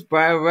 look, there's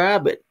Briar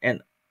Rabbit,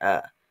 and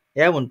I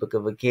wouldn't book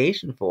a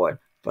vacation for it,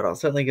 but I'll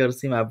certainly go to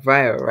see my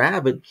Briar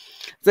Rabbit.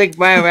 It's like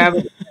Briar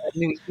Rabbit.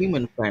 New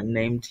human friend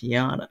named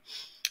Tiana.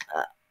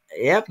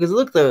 Because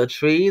look, the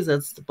trees,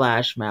 that's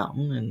Splash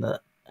Mountain,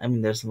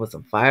 and there's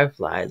some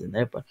fireflies in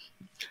there, but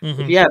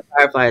if you have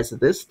fireflies at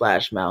this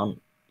Splash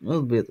Mountain,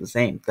 it'll be the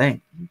same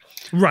thing.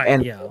 Right,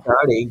 and there's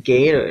already a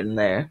gator in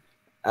there.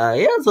 So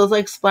it's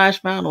like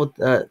Splash Mountain with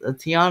a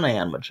Tiana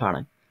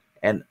animatronic.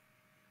 And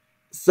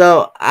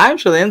so I'm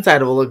sure the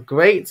inside will look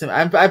great.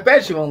 I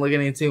bet you won't look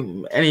any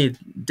too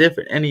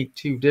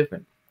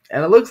different.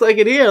 And it looks like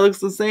it here. It looks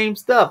the same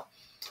stuff.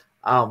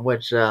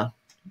 Which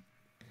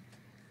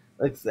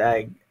looks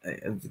like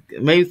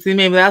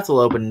maybe that's will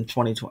open in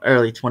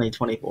early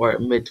 2024,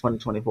 mid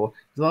 2024.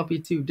 It won't be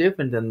too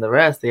different than the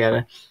rest. They had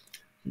to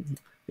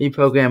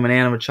reprogram an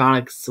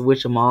animatronic,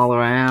 switch them all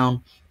around,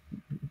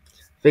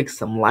 fix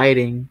some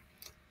lighting,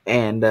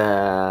 and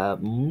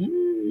then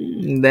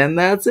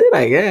that's it,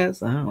 I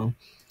guess. I don't know.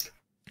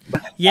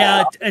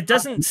 Yeah, it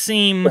doesn't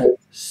seem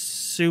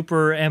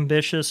super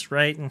ambitious,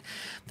 right? And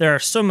there are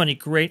so many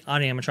great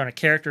audio animatronic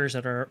characters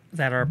that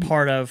are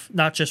part of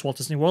not just Walt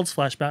Disney World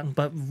Splash Mountain,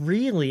 but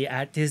really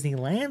at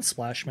Disneyland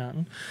Splash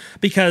Mountain,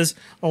 because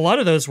a lot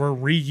of those were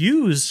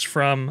reused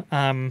from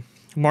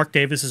Mark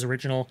Davis's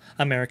original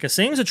America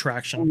Sings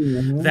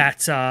attraction.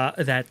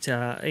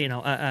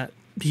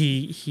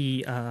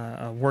 he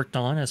worked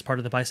on as part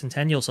of the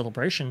bicentennial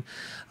celebration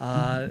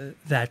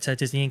that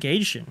Disney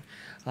engaged in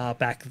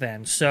back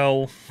then.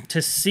 So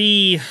to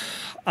see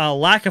a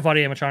lack of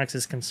audio animatronics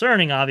is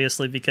concerning,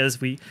 obviously, because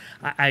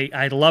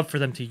I'd love for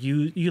them to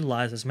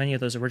utilize as many of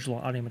those original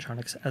audio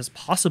animatronics as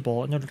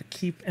possible in order to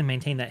keep and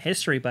maintain that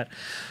history, but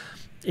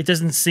it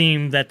doesn't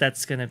seem that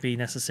that's going to be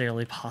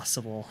necessarily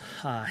possible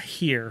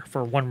here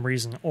for one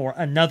reason or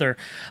another.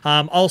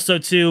 Also,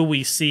 too,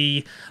 we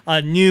see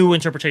a new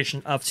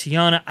interpretation of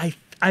Tiana.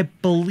 I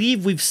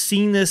believe we've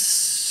seen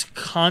this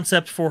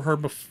concept for her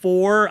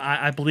before.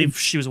 I believe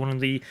she was one of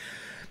the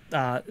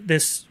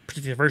this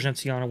particular version of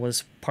Tiana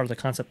was part of the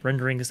concept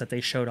renderings that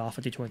they showed off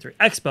at D23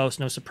 Expo.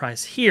 So no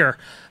surprise here,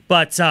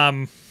 but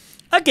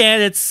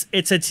again, it's a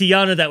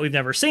Tiana that we've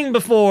never seen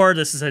before.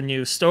 This is a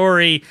new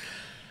story.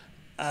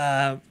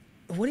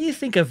 What do you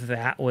think of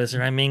that,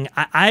 Wizard? I mean,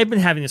 I've been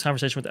having this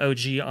conversation with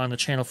OG on the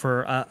channel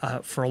for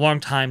a long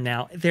time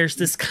now. There's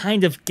this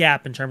kind of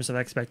gap in terms of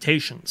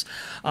expectations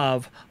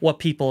of what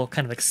people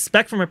kind of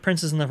expect from a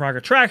Princess and the Frog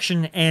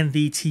attraction and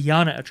the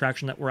Tiana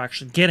attraction that we're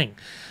actually getting.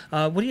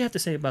 What do you have to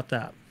say about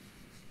that?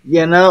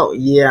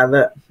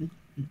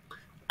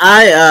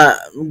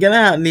 I'm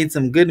gonna need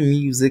some good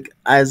music.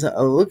 I was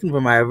looking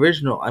for my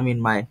original. I mean,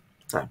 my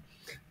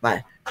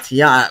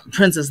Tiana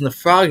Princess and the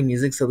Frog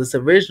music. So this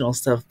original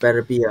stuff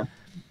better be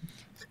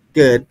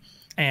good.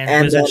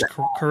 And Wizard's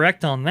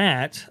correct on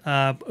that.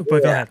 But go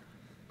ahead.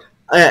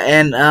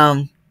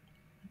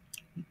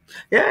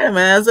 Yeah,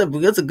 man,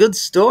 it's a good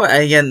story.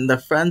 Again, the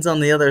friends on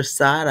the other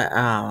side.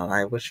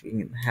 I wish we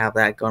could have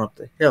that going up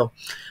the hill.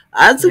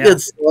 That's a good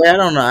story. I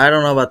don't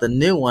know about the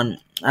new one.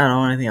 I don't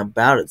know anything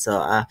about it, so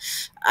I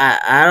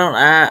don't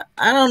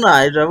know.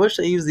 I wish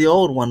I used the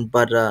old one,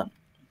 but the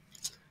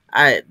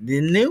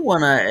new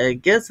one, I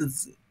guess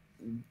it's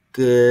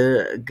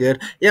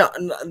good.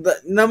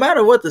 No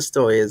matter what the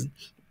story is,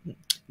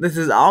 this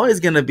is always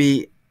gonna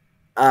be.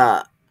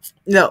 Joe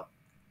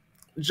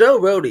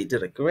Rohde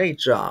did a great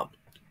job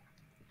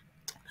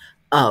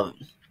of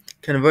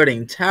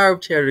converting Tower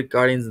of Terror to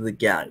Guardians of the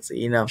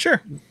Galaxy.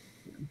 Sure.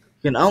 You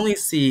can only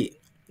see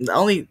the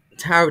only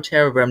Tower of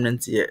Terror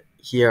remnants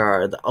here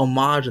are the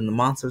homage and the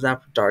Monsters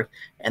After Dark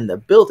and the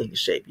building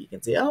shape. You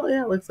can see, oh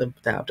yeah, it looks like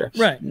Tower of Terror.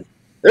 Right.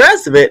 The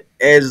rest of it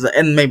is,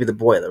 and maybe the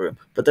boiler room,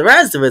 but the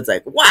rest of it's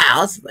like,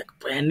 wow, this is like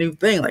a brand new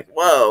thing. Like,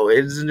 whoa,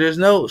 there's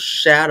no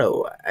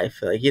shadow. I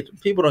feel like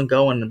people don't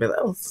go in and be like,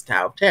 oh, this is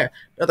Tower of Terror.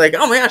 They're like,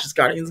 oh my gosh, it's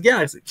Guardians of the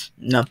Galaxy.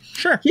 No.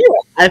 Sure. Here,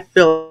 I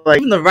feel like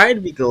even the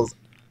ride vehicles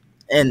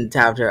in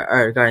Tower of Terror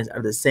or Guardians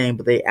are the same,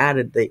 but they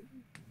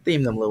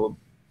themed them a little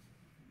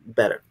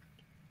better.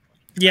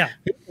 Yeah.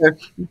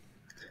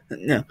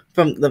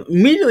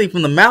 Immediately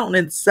from the mountain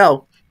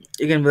itself,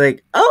 you're gonna be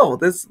like, oh,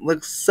 this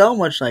looks so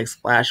much like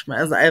Splash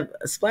Mountain.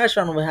 Splash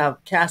Mountain would have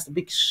cast a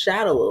big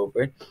shadow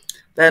over it.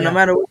 That no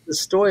matter what the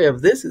story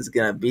of this is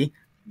gonna be,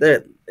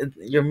 that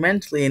you're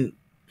mentally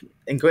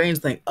ingrained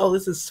to think, oh,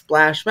 this is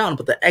Splash Mountain.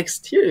 But the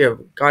exterior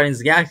of Guardians of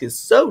the Galaxy is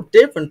so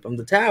different from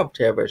the Tower of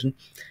Terror version.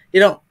 You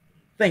don't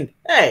think,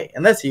 hey,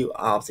 unless you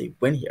obviously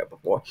been here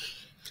before,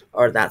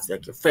 or that's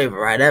like your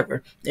favorite ride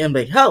ever, and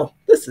be like, oh,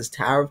 this is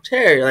Tower of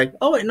Terror. You're like,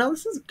 oh wait, no,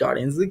 this is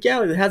Guardians of the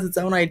Galaxy. It has its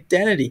own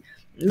identity.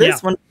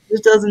 This one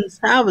just doesn't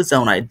have its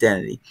own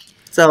identity.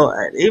 So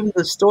even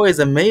the story is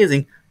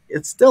amazing,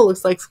 it still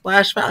looks like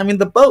Splash Mountain. I mean,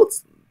 the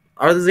boats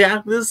are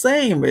exactly the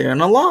same. You're in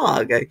a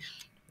log.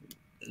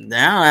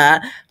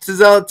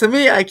 So to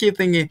me, I keep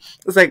thinking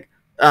it's like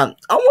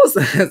almost.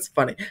 It's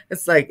funny.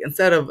 It's like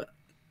instead of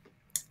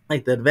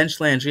like the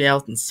Adventureland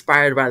Treehouse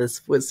inspired by the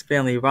Swiss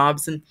Family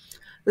Robinson,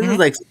 this is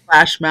like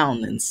Splash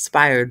Mountain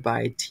inspired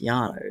by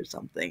Tiana or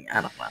something.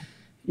 I don't know.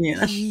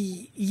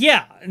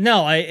 Yeah,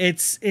 no,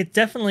 it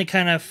definitely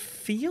kind of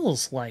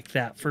feels like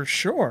that for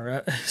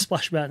sure.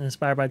 Splash Mountain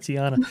inspired by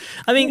Tiana.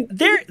 I mean,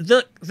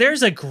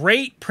 there's a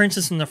great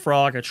Princess and the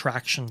Frog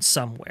attraction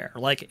somewhere.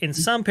 Like in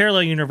some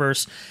parallel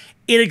universe,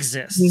 it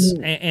exists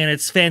and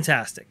it's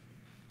fantastic.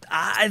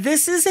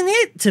 This isn't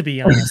it, to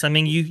be honest. I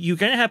mean, you're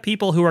going to have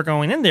people who are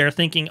going in there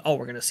thinking, oh,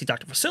 we're going to see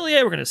Dr.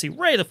 Facilier, we're going to see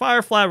Ray the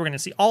Firefly, we're going to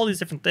see all these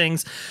different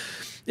things.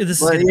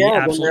 This is going to be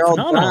absolutely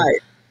phenomenal.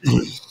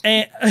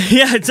 And,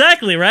 yeah,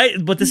 exactly,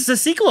 right? But this is a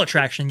sequel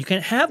attraction. You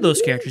can't have those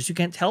characters. You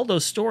can't tell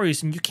those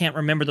stories, and you can't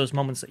remember those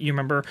moments that you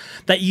remember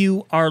that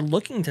you are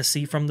looking to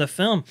see from the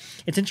film.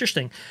 It's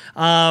interesting.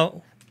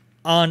 On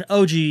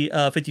OG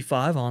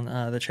 55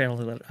 on the channel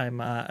that I'm,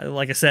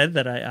 like I said,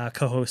 that I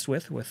co-host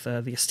with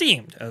the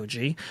esteemed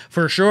OG,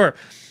 for sure.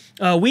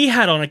 We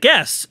had on a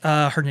guest.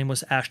 Her name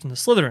was Ashton the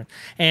Slytherin,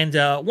 and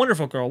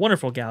wonderful girl,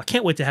 wonderful gal.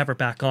 Can't wait to have her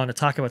back on to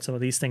talk about some of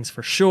these things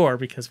for sure,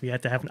 because we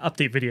had to have an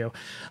update video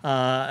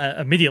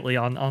immediately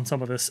on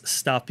some of this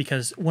stuff,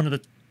 because one of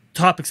the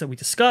topics that we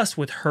discussed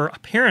with her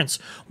appearance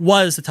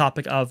was the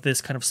topic of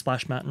this kind of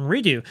Splash Mountain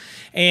redo.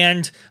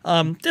 And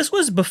this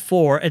was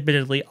before,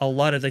 admittedly, a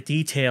lot of the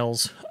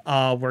details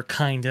were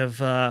kind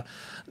of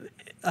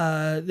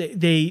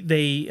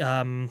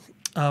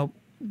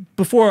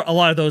before a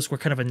lot of those were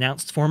kind of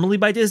announced formally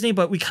by Disney,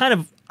 but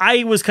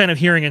I was kind of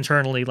hearing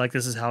internally like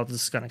this is how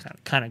this is going to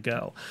kind of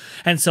go.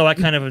 And so I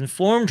kind of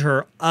informed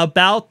her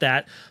about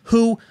that,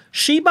 who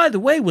she, by the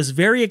way, was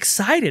very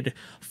excited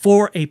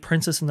for a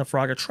Princess and the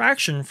Frog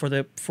attraction for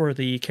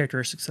the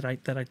characteristics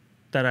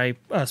that I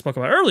spoke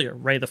about earlier,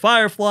 Ray the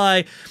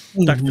Firefly,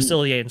 Dr.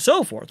 Facilier, and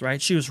so forth,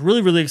 right? She was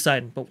really, really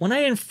excited. But when I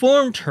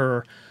informed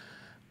her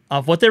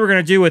of what they were going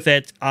to do with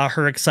it,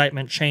 her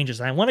excitement changes.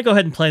 And I want to go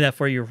ahead and play that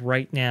for you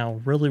right now,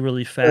 really,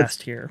 really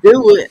fast here.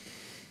 Do it.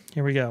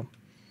 Here we go.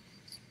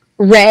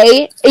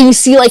 Ray, and you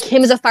see like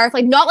him as a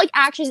firefly, not like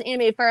actually as an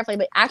animated firefly,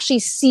 but actually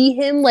see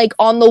him like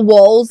on the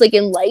walls, like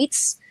in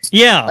lights.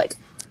 Yeah. Like,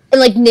 and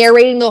like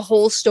narrating the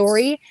whole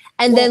story.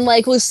 And then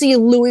like we'll see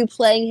Louis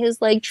playing his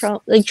like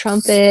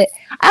trumpet.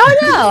 I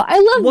don't know. I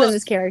love them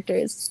as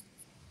characters.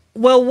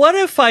 Well, what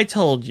if I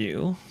told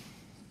you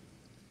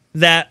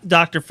that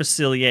Dr.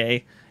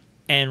 Facilier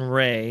and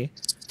Ray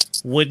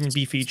wouldn't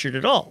be featured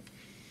at all?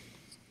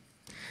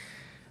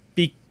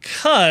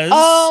 Because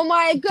oh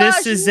my gosh,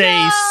 this is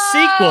a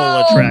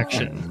sequel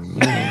attraction.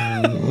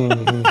 I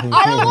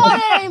don't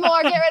want it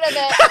anymore. Get rid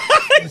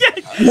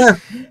of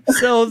it.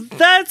 So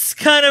that's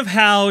kind of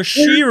how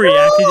she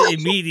reacted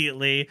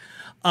immediately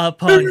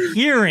upon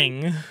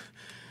hearing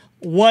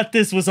what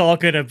this was all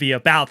going to be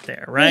about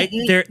there, right?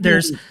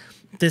 There's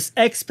this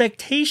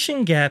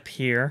expectation gap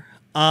here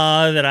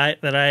that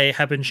I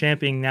have been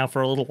championing now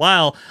for a little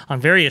while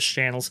on various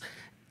channels.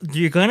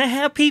 You're going to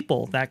have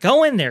people that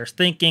go in there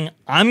thinking,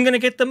 I'm going to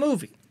get the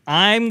movie.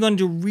 I'm going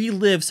to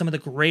relive some of the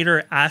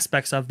greater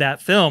aspects of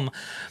that film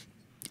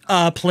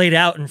played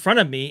out in front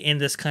of me in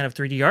this kind of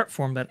 3D art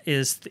form that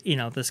is,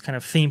 this kind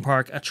of theme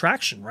park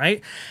attraction,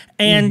 right?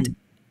 And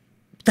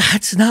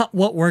that's not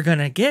what we're going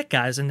to get,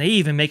 guys. And they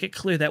even make it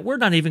clear that we're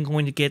not even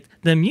going to get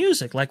the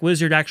music like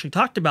Wizard actually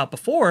talked about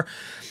before.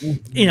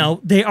 They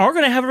are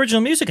going to have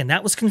original music, and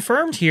that was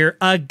confirmed here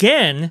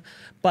again,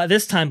 by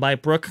this time by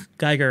Brooke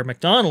Geiger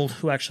McDonald,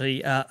 who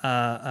actually, got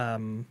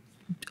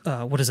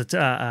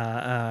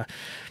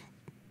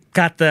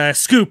the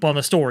scoop on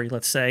the story,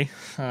 let's say.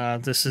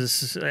 This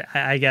is,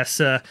 I guess,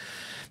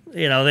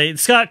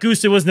 Scott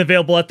Gusta wasn't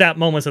available at that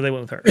moment, so they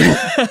went with her,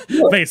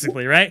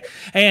 basically, right?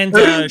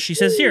 And she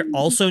says here,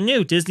 also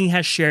new, Disney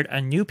has shared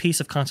a new piece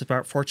of concept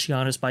art for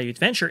Tiana's Bayou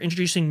Adventure,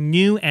 introducing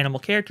new animal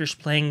characters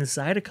playing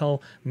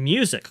Zydeco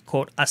music,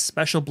 quote, a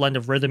special blend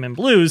of rhythm and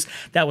blues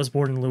that was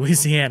born in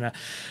Louisiana.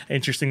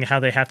 Interesting how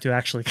they have to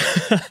actually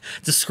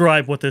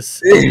describe what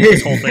this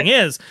whole thing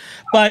is.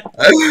 But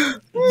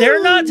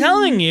they're not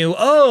telling you,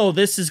 oh,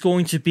 this is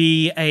going to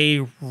be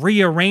a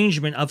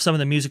rearrangement of some of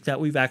the music that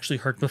we've actually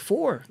heard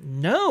before.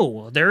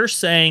 No, they're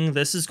saying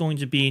this is going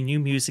to be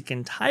new music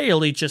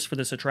entirely just for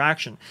this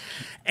attraction.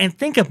 And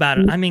think about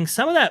it. I mean,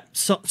 some of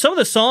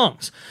the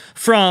songs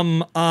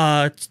from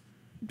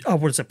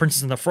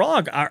Princess and the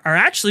Frog are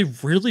actually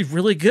really,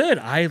 really good.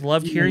 I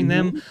loved hearing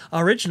them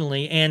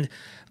originally, and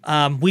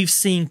we've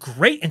seen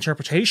great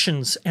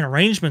interpretations and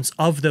arrangements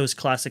of those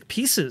classic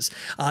pieces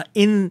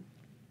in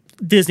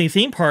Disney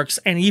theme parks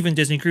and even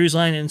Disney Cruise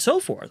Line and so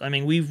forth. I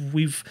mean,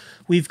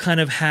 we've kind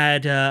of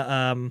had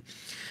a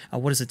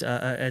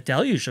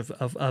deluge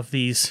of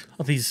these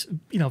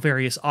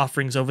various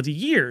offerings over the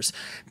years.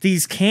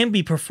 These can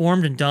be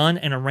performed and done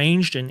and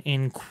arranged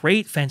in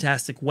great,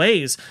 fantastic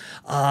ways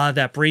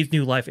that breathe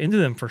new life into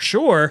them for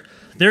sure.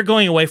 They're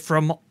going away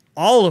from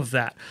all of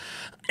that,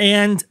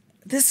 and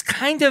this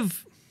kind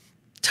of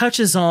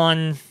touches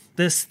on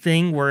this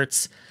thing where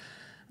it's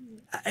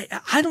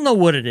I don't know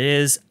what it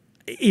is.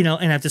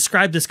 And I've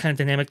described this kind of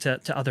dynamic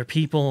to other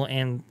people,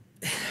 and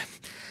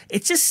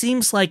it just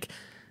seems like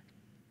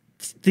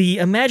the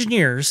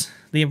Imagineers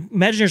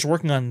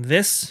working on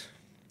this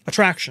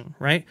attraction,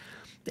 right?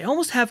 They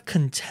almost have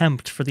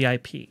contempt for the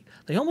IP.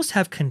 They almost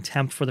have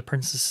contempt for the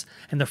Princess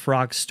and the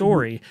Frog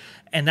story,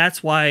 and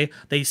that's why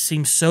they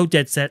seem so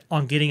dead set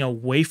on getting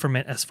away from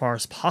it as far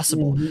as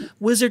possible.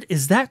 Wizard,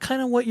 is that kind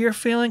of what you're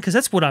feeling? Because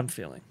that's what I'm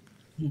feeling.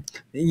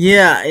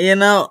 Yeah,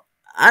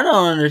 I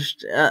don't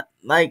understand.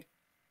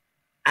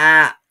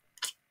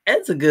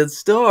 It's a good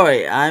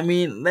story. I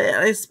mean,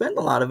 they spend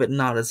a lot of it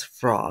not as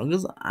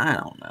frogs. I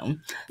don't know.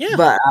 Yeah.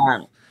 But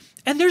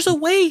and there's a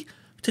way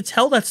to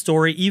tell that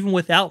story even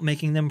without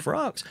making them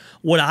frogs.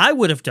 What I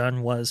would have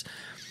done was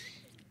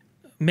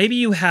maybe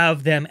you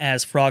have them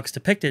as frogs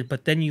depicted,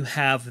 but then you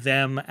have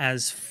them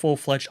as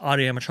full-fledged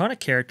audio animatronic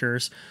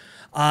characters,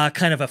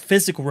 kind of a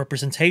physical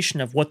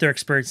representation of what they're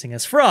experiencing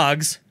as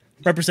frogs,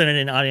 represented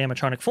in audio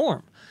animatronic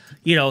form.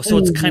 So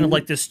it's kind of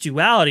like this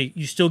duality.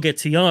 You still get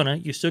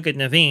Tiana, you still get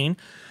Naveen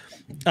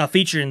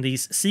featured in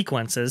these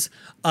sequences,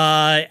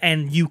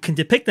 and you can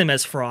depict them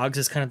as frogs,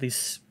 as kind of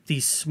these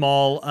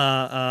small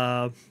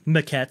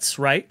maquettes,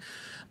 right?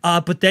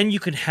 But then you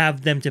could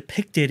have them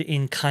depicted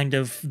in kind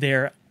of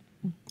their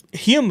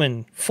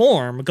human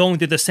form, going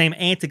through the same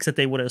antics that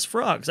they would as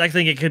frogs. I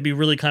think it could be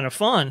really kind of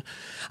fun,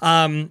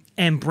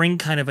 and bring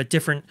kind of a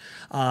different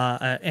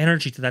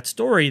energy to that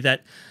story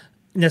that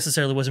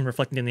necessarily wasn't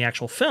reflected in the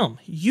actual film.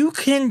 You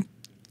can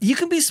you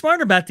can be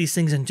smart about these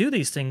things and do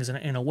these things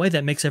in a way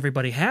that makes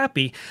everybody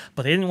happy,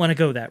 but they didn't want to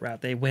go that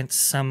route. They went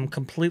some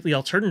completely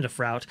alternative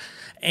route,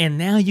 and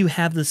now you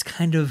have this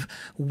kind of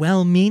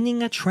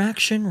well-meaning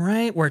attraction,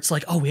 right? Where it's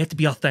like, oh, we have to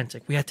be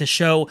authentic. We have to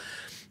show,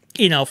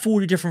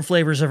 40 different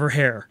flavors of her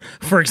hair,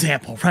 for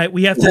example, right?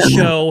 We have to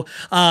show,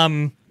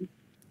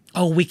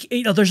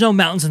 there's no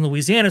mountains in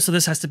Louisiana, so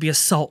this has to be a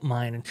salt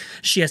mine, and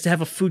she has to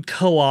have a food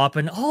co-op,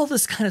 and all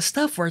this kind of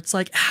stuff where it's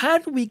like, how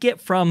do we get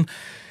from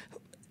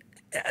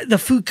the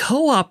food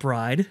co-op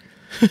ride,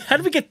 how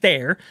do we get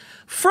there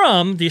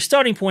from the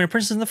starting point of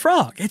Princess and the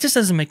Frog? It just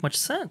doesn't make much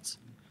sense.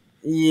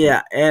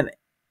 Yeah, and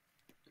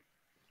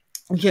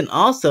you can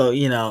also,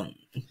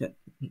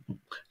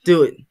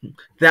 do it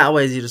that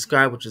way as you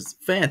describe, which is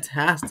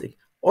fantastic.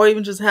 Or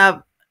even just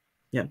have,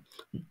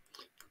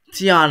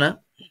 Tiana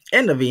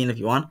and Naveen, if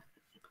you want,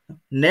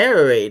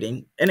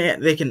 narrating,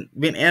 and they can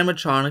be in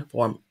animatronic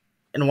form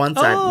in one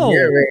side,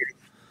 narrating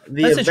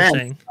the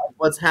event of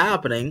what's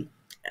happening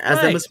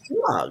as them as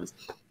frogs.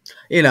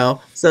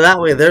 So that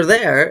way they're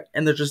there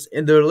and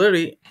they're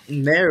literally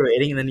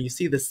narrating, and then you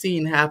see the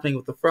scene happening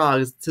with the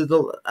frogs to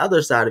the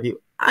other side of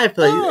you. I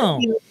feel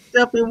like it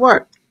definitely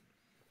worked.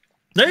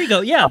 There you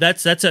go. Yeah,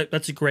 that's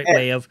a great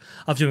way of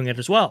doing it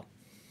as well.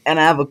 And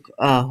I have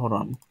hold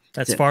on.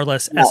 That's far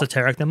less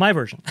esoteric than my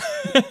version.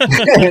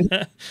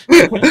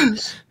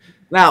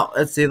 Now,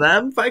 let's see.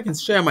 If I can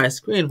share my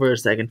screen for a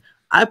second.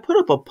 I put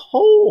up a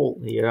poll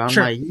here on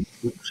my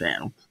YouTube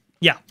channel.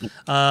 Yeah.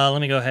 Let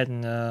me go ahead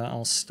and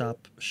I'll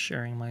stop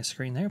sharing my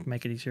screen there.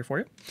 Make it easier for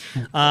you.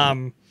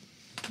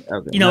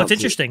 It's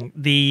interesting.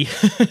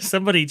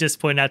 Somebody just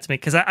pointed out to me,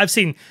 because I've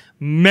seen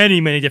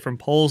many, many different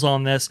polls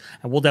on this,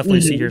 and we'll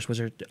definitely see yours,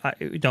 Wizard.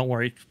 Don't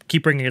worry.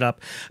 Keep bringing it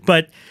up.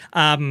 But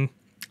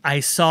I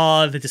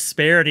saw the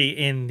disparity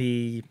in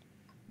the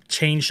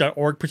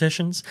change.org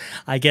petitions.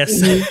 I guess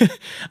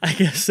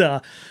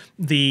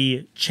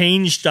the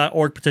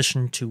change.org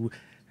petition to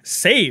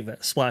save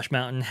Splash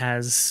Mountain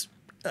has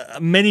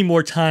many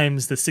more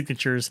times the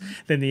signatures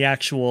than the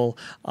actual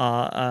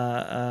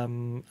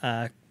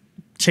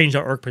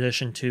change.org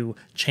petition to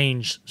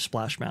change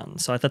Splash Mountain.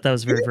 So I thought that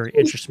was very, very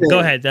interesting. Go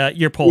ahead,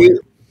 your poll.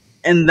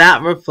 And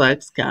that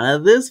reflects kind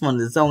of this one.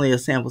 It's only a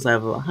sample size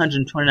of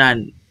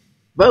 129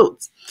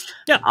 votes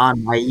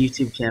on my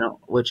YouTube channel,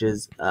 which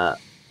is the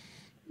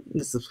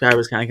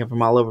subscribers kind of come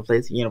from all over the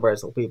place,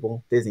 Universal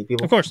people, Disney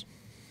people. Of course.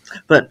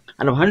 But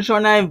out of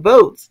 129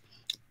 votes,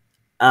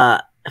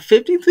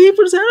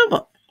 53% of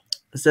them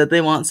said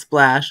they want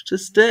Splash to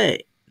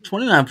stay.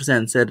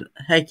 29% said,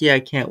 heck yeah,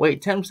 I can't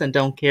wait. 10%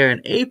 don't care,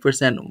 and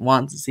 8%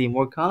 want to see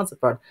more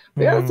concept art.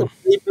 But that's a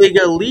pretty big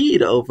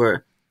lead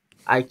over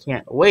I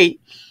can't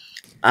wait.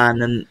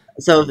 And then,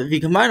 so if you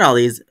combine all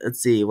these, let's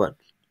see,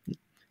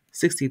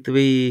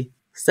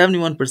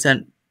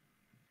 71%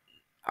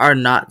 are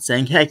not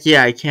saying, heck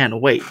yeah, I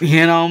can't wait.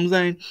 You know what I'm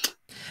saying?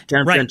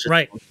 10%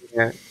 right.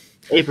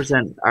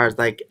 8% are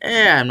like,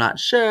 I'm not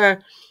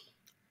sure.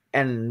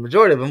 And the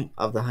majority of them,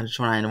 of the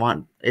 129,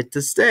 want it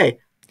to stay.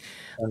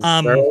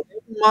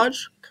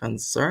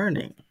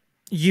 Concerning.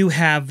 You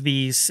have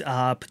these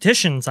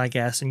petitions, I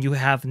guess, and you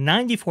have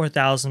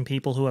 94,000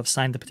 people who have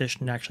signed the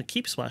petition to actually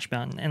keep Splash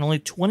Mountain, and only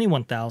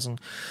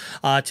 21,000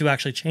 to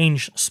actually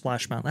change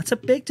Splash Mountain. That's a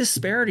big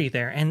disparity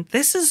there, and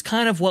this is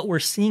kind of what we're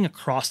seeing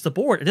across the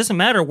board. It doesn't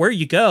matter where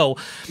you go,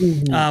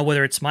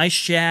 whether it's my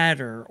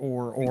chat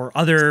or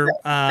other...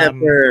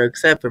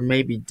 Except for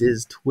maybe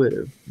Diz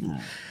Twitter.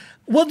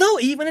 Well, no,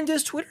 even in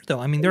Diz Twitter, though.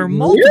 I mean, there are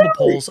multiple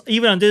polls,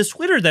 even on Diz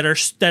Twitter, that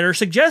are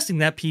suggesting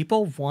that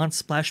people want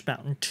Splash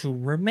Mountain to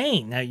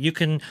remain. Now, you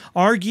can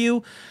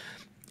argue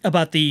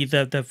about the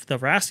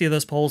veracity of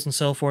those polls and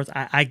so forth.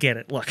 I get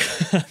it. Look,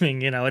 I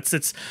mean,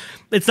 it's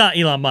not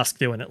Elon Musk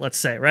doing it, let's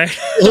say, right?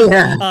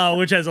 Yeah.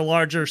 Which has a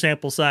larger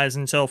sample size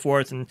and so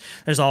forth, and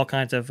there's all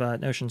kinds of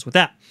notions with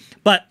that.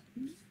 But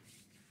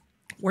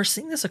we're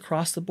seeing this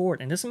across the board,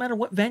 and it doesn't matter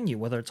what venue,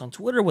 whether it's on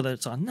Twitter, whether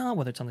it's on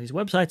these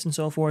websites and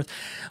so forth.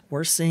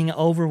 We're seeing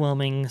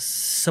overwhelming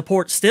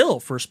support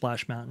still for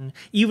Splash Mountain,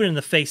 even in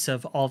the face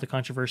of all the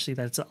controversy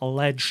that's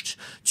alleged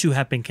to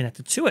have been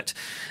connected to it.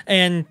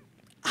 And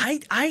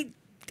I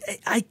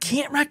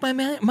can't rack my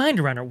mind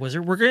around it,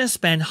 Wizard. We're going to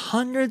spend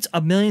hundreds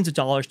of millions of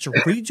dollars to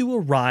redo a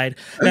ride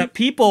that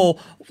people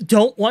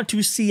don't want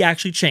to see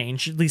actually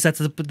change. At least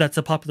that's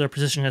a popular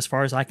position as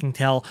far as I can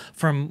tell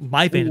from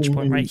my vantage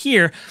point right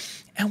here.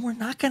 And we're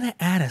not going to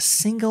add a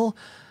single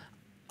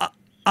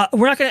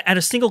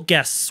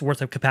guest's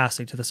worth of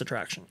capacity to this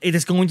attraction. It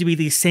is going to be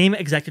the same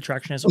exact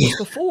attraction as it was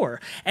before.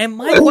 And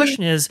my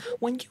question is,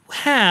 when you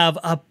have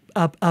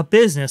a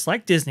business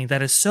like Disney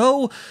that is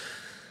so,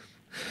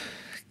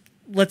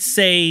 let's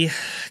say,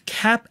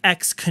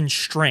 CapEx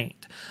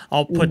constrained,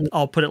 I'll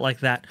put it like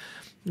that.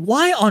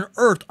 Why on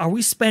earth are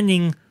we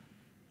spending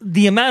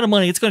the amount of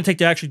money it's going to take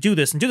to actually do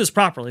this and do this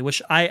properly?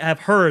 Which I have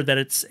heard that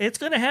it's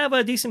going to have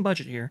a decent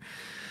budget here.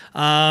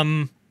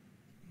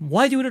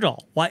 Why do it at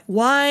all?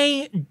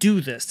 Why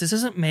do this? This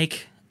doesn't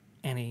make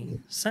any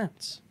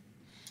sense.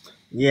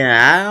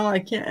 Yeah, I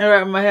can't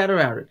wrap my head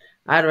around it.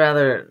 I'd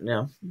rather,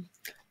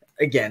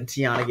 again,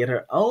 Tiana get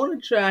her own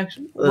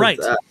attraction. Right.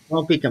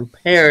 Won't be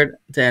compared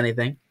to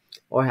anything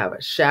or have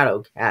a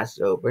shadow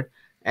cast over it.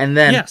 And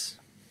then, Yes.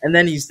 and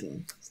then you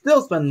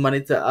still spend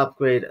money to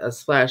upgrade a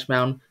Splash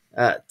Mountain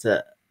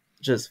to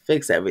just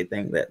fix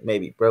everything that may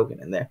be broken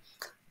in there.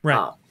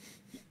 Right.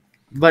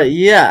 But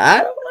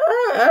yeah, I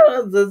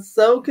don't know. It's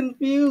so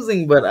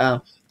confusing.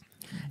 But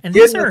And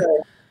these are.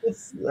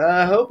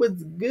 I hope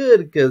it's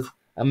good, because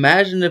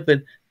imagine if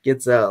it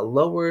gets a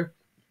lower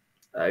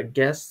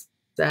guest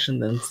section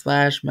than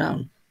Splash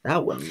Mountain.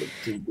 That wouldn't look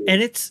too good.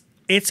 And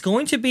it's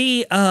going to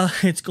be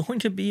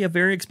a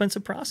very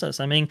expensive process.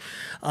 I mean,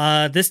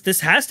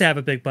 this has to have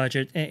a big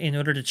budget in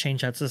order to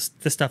change out this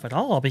stuff at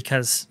all,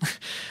 because,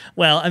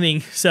 well, I mean,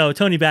 so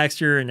Tony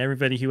Baxter and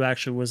everybody who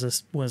actually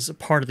was a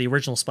part of the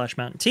original Splash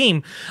Mountain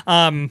team,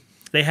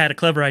 they had a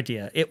clever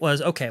idea. It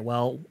was, okay,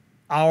 well,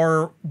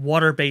 our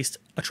water-based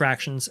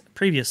attractions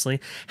previously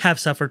have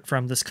suffered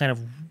from this kind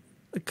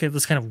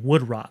of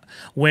wood rot,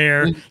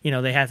 where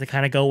they have to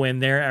kind of go in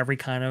there every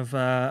kind of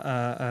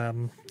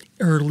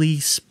early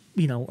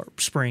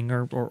spring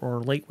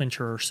or late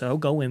winter or so,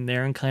 go in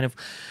there and kind of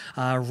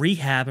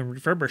rehab and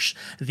refurbish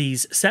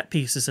these set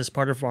pieces as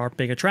part of our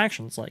big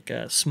attractions, like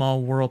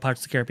Small World,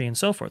 Pirates of the Caribbean, and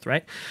so forth,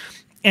 right?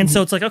 And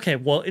so it's like, okay,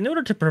 well, in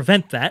order to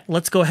prevent that,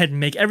 let's go ahead and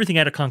make everything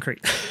out of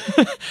concrete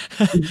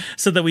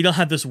so that we don't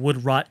have this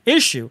wood rot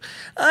issue.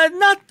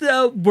 Not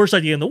the worst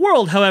idea in the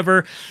world.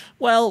 However,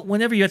 well,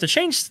 whenever you have to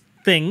change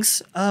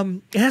things,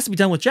 it has to be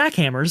done with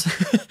jackhammers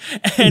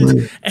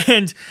and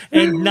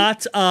not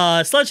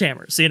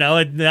sledgehammers,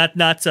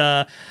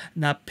 and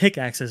not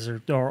pickaxes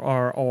or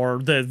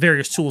the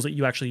various tools that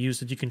you actually use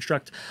to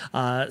deconstruct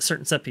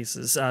certain set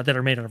pieces that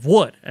are made out of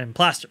wood and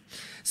plaster.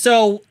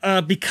 So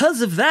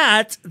because of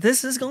that,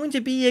 this is going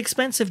to be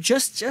expensive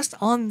just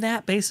on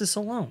that basis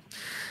alone.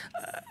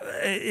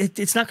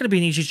 It's not going to be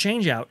an easy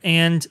change out,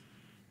 and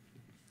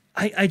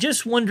I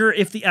just wonder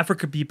if the effort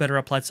could be better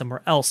applied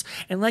somewhere else.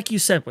 And like you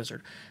said,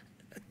 Wizard,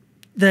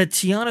 the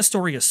Tiana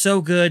story is so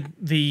good.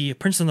 The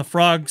Prince and the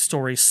Frog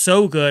story is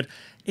so good.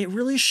 It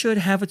really should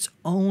have its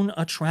own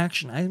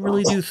attraction. I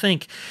really do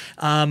think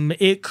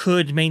it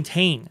could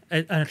maintain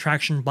an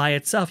attraction by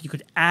itself. You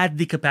could add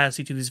the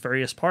capacity to these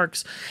various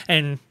parks,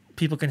 and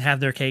people can have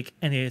their cake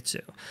and eat it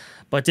too.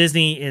 But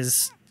Disney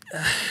is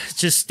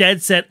just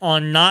dead set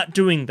on not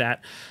doing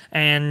that.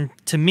 And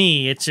to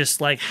me, it's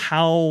just like,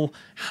 how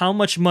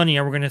much money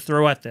are we going to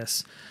throw at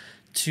this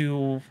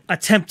to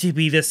attempt to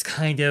be this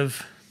kind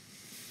of,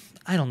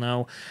 I don't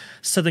know,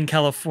 Southern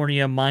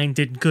California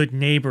minded good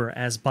neighbor,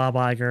 as Bob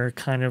Iger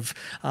kind of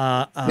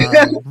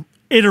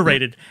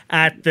iterated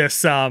at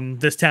this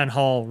this town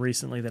hall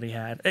recently that he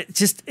had. It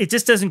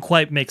just doesn't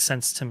quite make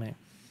sense to me.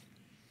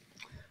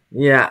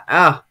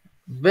 Yeah,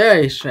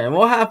 very strange.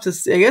 We'll have to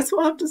see. I guess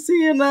we'll have to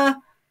see in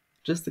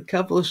just a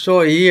couple of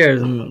short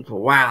years.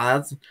 Wow,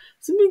 it's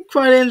gonna be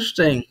quite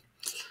interesting.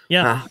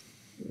 Yeah.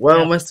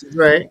 Mr.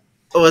 Dre, it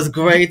was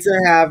great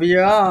to have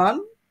you on.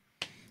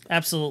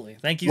 Absolutely.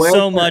 Thank you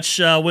so much,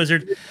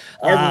 Wizard.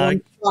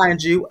 Everyone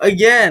find you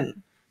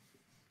again.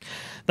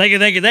 Thank you.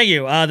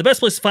 The best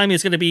place to find me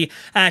is going to be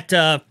at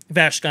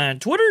Vashguy on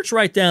Twitter. It's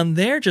right down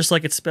there, just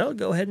like it's spelled.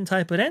 Go ahead and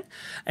type it in,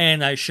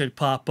 and I should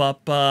pop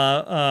up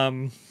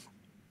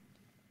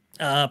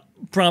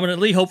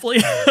prominently, hopefully.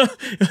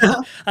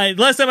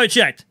 Last time I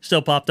checked,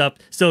 still popped up,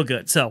 still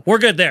good. So we're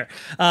good there.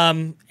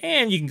 And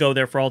you can go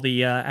there for all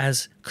the,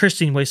 as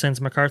Christine Wastelands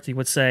McCarthy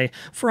would say,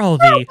 for all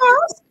the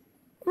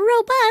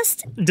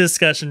robust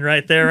discussion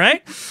right there,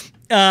 right?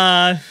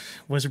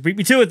 Wizard beat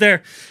me to it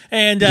there.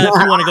 And if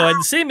you want to go ahead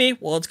and see me,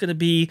 well, it's going to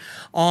be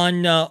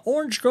on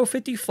Orange Grove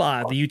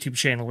 55, the YouTube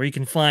channel, where you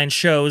can find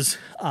shows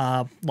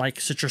like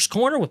Citrus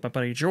Corner with my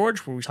buddy George,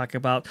 where we talk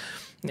about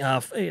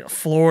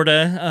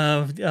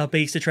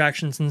Florida-based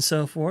attractions and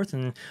so forth,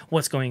 and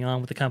what's going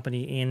on with the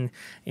company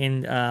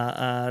in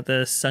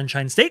the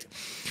Sunshine State.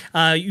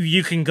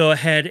 You can go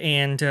ahead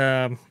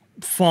and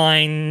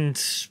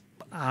find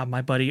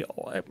my buddy,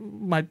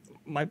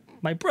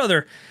 my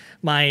brother,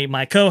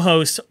 my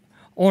co-host,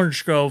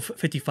 Orange Grove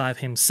 55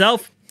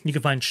 himself. You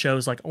can find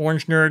shows like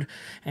Orange Nerd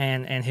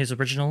and his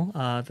original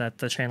that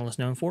the channel is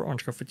known for,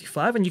 Orange Grove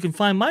 55. And you can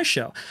find my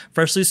show,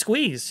 Freshly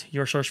Squeezed,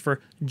 your source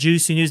for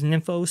juicy news and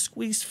info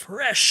squeezed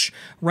fresh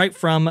right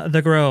from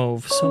the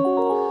Grove.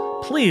 So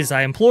please,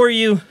 I implore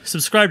you,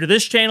 subscribe to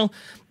this channel,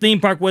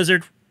 Theme Park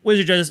Wizard.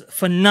 Wizard does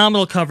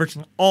phenomenal coverage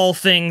on all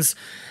things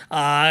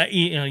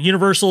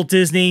Universal,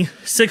 Disney,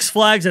 Six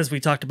Flags, as we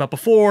talked about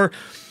before.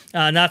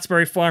 Knott's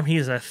Berry Farm, he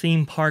is a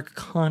theme park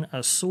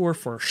connoisseur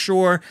for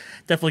sure.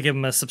 Definitely give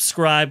him a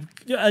subscribe.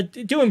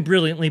 Doing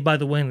brilliantly, by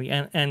the way.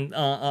 And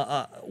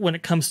when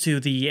it comes to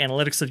the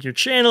analytics of your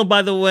channel,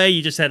 by the way,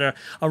 you just had a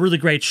really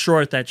great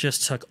short that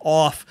just took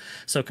off.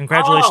 So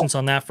congratulations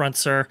on that front,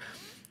 sir.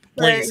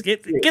 Please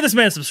get this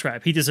man a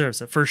subscribe. He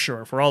deserves it for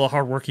sure, for all the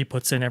hard work he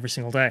puts in every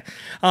single day.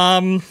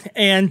 What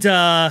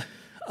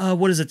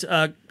is it?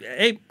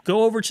 Hey,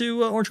 go over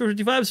to Orange Grove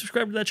 55,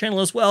 subscribe to that channel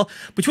as well.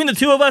 Between the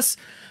two of us,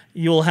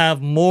 you'll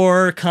have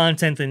more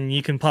content than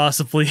you can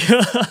possibly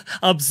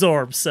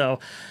absorb. So,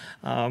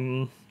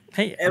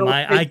 Hey, It'll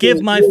I take give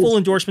you my years. full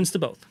endorsements to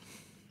both.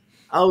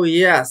 Oh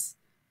yes,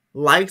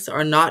 likes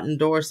are not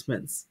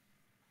endorsements.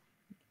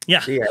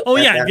 Yeah. Yeah, Oh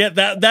that,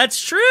 yeah.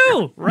 That's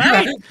true.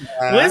 Right.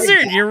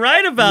 Wizard, you're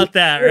right about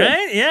that,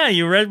 right? Yeah,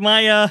 you read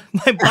my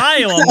my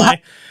bio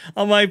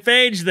on my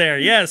page there.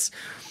 Yes.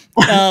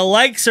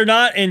 Likes are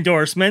not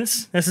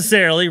endorsements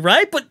necessarily,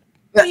 right? But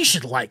you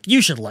should like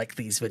these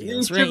you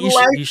videos, right? should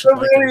like You should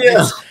the like them.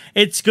 video.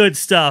 It's good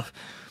stuff.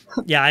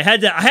 Yeah, I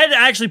had to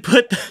actually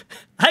put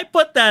I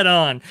put that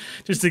on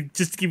just to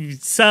give you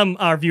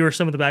our viewers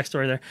some of the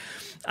backstory there.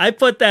 I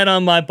put that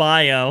on my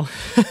bio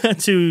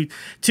to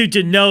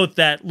denote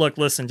that, look,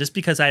 listen, just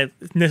because I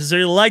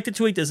necessarily like the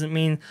tweet doesn't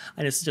mean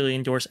I necessarily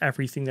endorse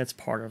everything that's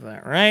part of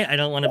that, right? I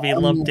don't want to be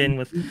lumped in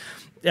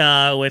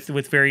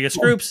with various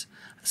groups.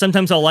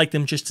 Sometimes I'll like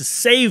them just to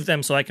save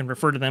them so I can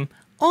refer to them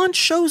on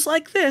shows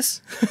like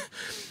this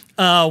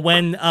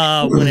when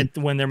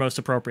they're most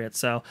appropriate.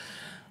 So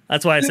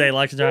that's why I say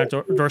likes and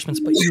endorsements.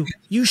 But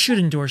you should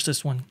endorse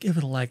this one. Give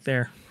it a like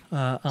there.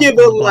 Give it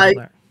a like,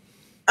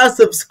 a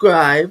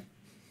subscribe,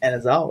 and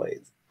as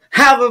always,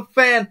 have a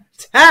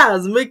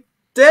fantastic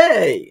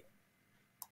day.